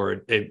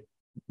to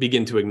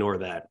begin to ignore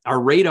that. Our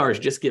radars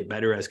just get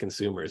better as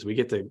consumers. We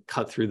get to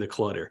cut through the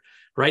clutter.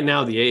 Right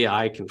now, the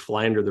AI can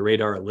fly under the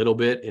radar a little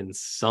bit in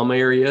some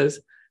areas,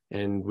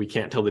 and we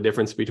can't tell the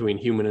difference between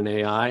human and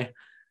AI.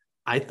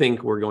 I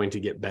think we're going to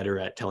get better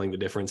at telling the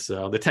difference.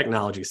 So the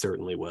technology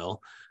certainly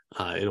will.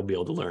 It'll be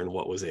able to learn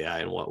what was AI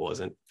and what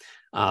wasn't.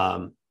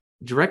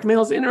 Direct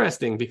mail is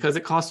interesting because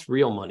it costs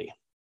real money.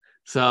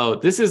 So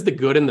this is the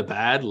good and the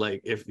bad.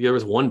 Like if there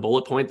was one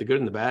bullet point, the good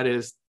and the bad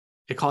is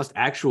it costs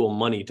actual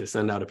money to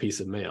send out a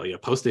piece of mail. You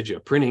have postage, you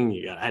have printing,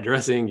 you got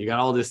addressing, you got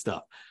all this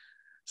stuff.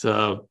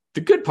 So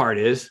the good part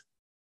is,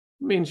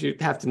 it means you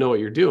have to know what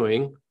you're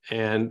doing,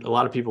 and a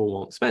lot of people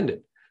won't spend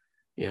it.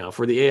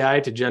 For the AI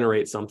to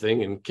generate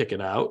something and kick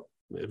it out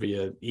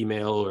via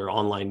email or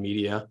online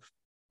media,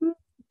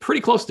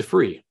 pretty close to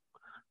free,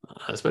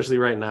 especially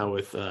right now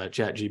with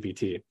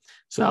ChatGPT.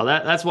 So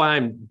that's why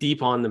I'm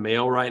deep on the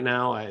mail right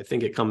now. I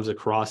think it comes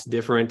across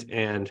different,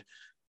 and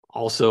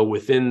also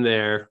within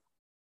there,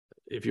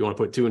 if you want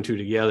to put 2 and 2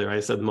 together,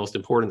 I said the most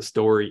important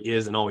story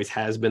is and always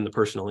has been the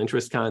personal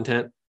interest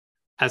content.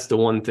 That's the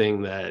one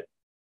thing that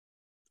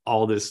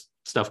all this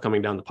stuff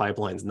coming down the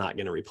pipeline is not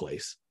going to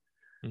replace.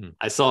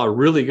 I saw a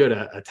really good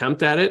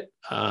attempt at it.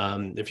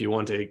 If you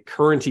want a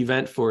current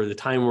event for the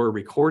time we're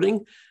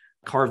recording,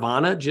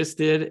 Carvana just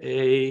did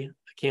a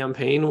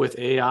campaign with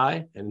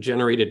AI and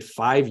generated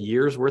 5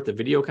 years worth of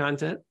video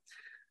content.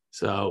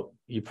 So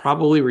you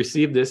probably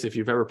received this if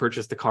you've ever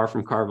purchased a car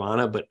from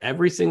Carvana, but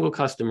every single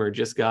customer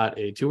just got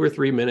a 2 or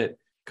 3 minute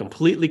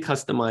completely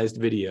customized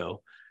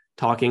video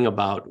talking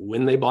about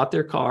when they bought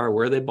their car,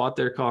 where they bought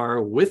their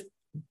car, with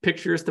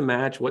pictures to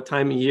match, what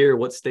time of year,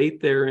 what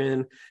state they're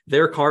in,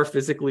 their car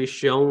physically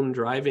shown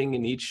driving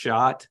in each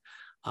shot.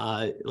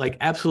 like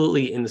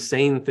absolutely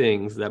insane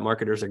things that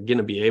marketers are going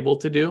to be able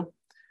to do.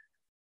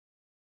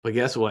 But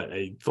guess what?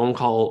 A phone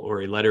call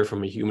or a letter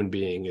from a human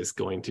being is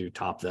going to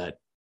top that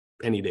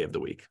any day of the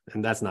week.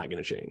 And that's not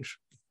going to change.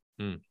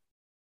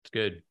 It's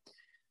good.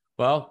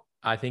 Well,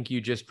 I think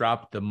you just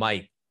dropped the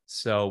mic.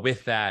 So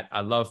with that,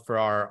 I'd love for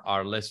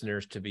our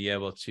listeners to be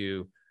able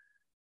to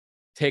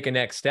take a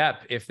next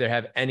step if they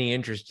have any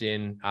interest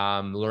in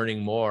learning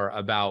more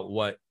about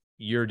what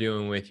you're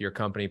doing with your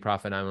company,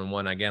 Profit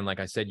 911. Again, like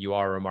I said, you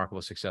are a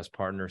Remarkable Success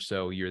Partner,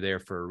 so you're there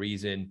for a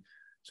reason.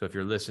 So if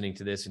you're listening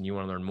to this and you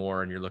want to learn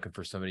more and you're looking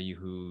for somebody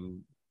who,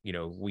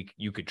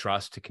 you could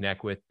trust to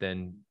connect with,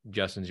 then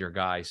Justin's your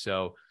guy.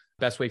 So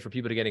best way for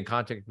people to get in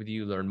contact with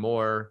you, learn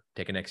more,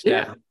 take a next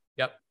step. Yeah.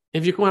 Yep.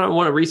 If you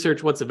want to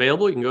research what's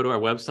available, you can go to our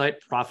website,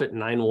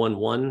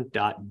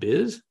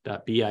 profit911.biz.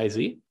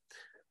 You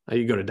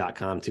can go to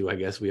 .com too, I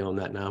guess. We own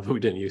that now, but we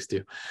didn't used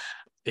to.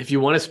 If you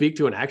want to speak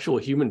to an actual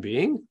human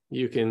being,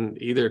 you can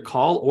either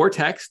call or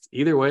text.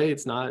 Either way,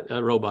 it's not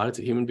a robot, it's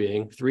a human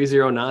being.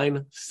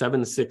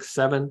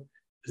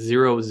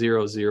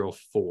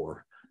 309-767-0004.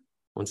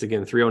 Once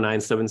again,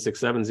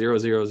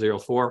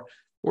 309-767-0004.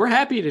 We're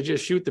happy to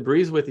just shoot the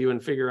breeze with you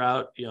and figure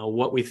out,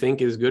 what we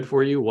think is good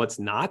for you, what's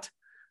not.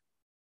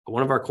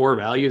 One of our core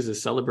values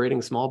is celebrating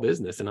small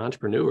business and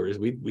entrepreneurs.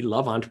 We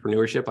love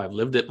entrepreneurship. I've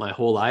lived it my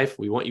whole life.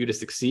 We want you to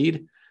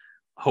succeed.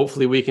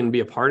 Hopefully we can be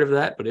a part of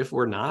that. But if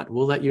we're not,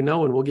 we'll let you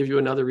know and we'll give you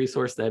another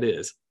resource that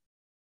is.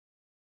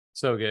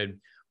 So good.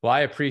 Well,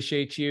 I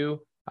appreciate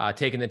you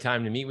taking the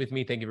time to meet with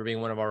me. Thank you for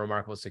being one of our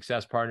Remarkable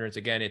Success Partners.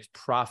 Again, it's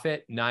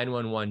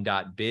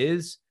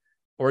profit911.biz,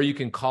 or you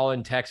can call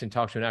and text and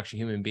talk to an actual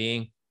human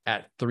being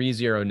at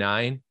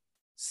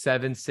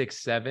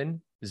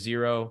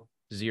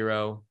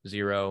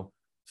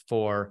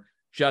 309-767-0004.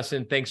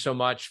 Justin, thanks so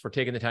much for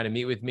taking the time to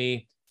meet with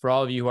me. For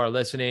all of you who are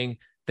listening,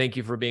 thank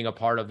you for being a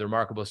part of the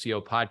Remarkable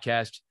CEO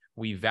podcast.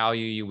 We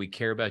value you. We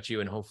care about you.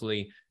 And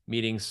hopefully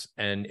meetings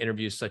and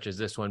interviews such as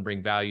this one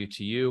bring value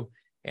to you.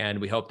 And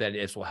we hope that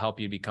this will help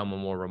you become a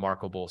more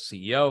remarkable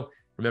CEO.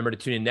 Remember to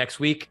tune in next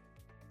week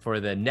for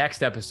the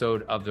next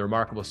episode of the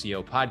Remarkable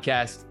CEO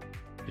podcast.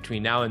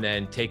 Between now and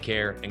then, take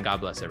care and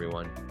God bless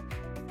everyone.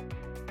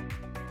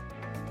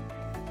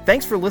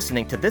 Thanks for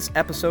listening to this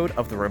episode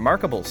of the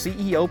Remarkable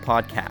CEO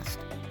podcast.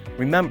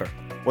 Remember,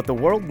 what the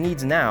world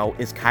needs now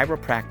is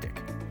chiropractic,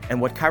 and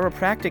what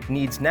chiropractic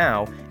needs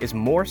now is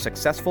more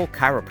successful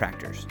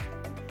chiropractors.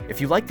 If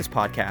you like this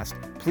podcast,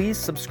 please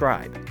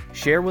subscribe,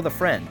 share with a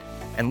friend,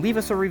 and leave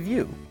us a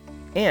review.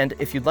 And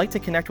if you'd like to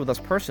connect with us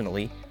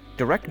personally,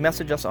 direct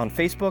message us on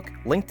Facebook,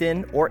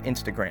 LinkedIn, or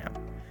Instagram.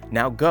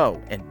 Now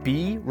go and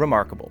be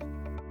remarkable.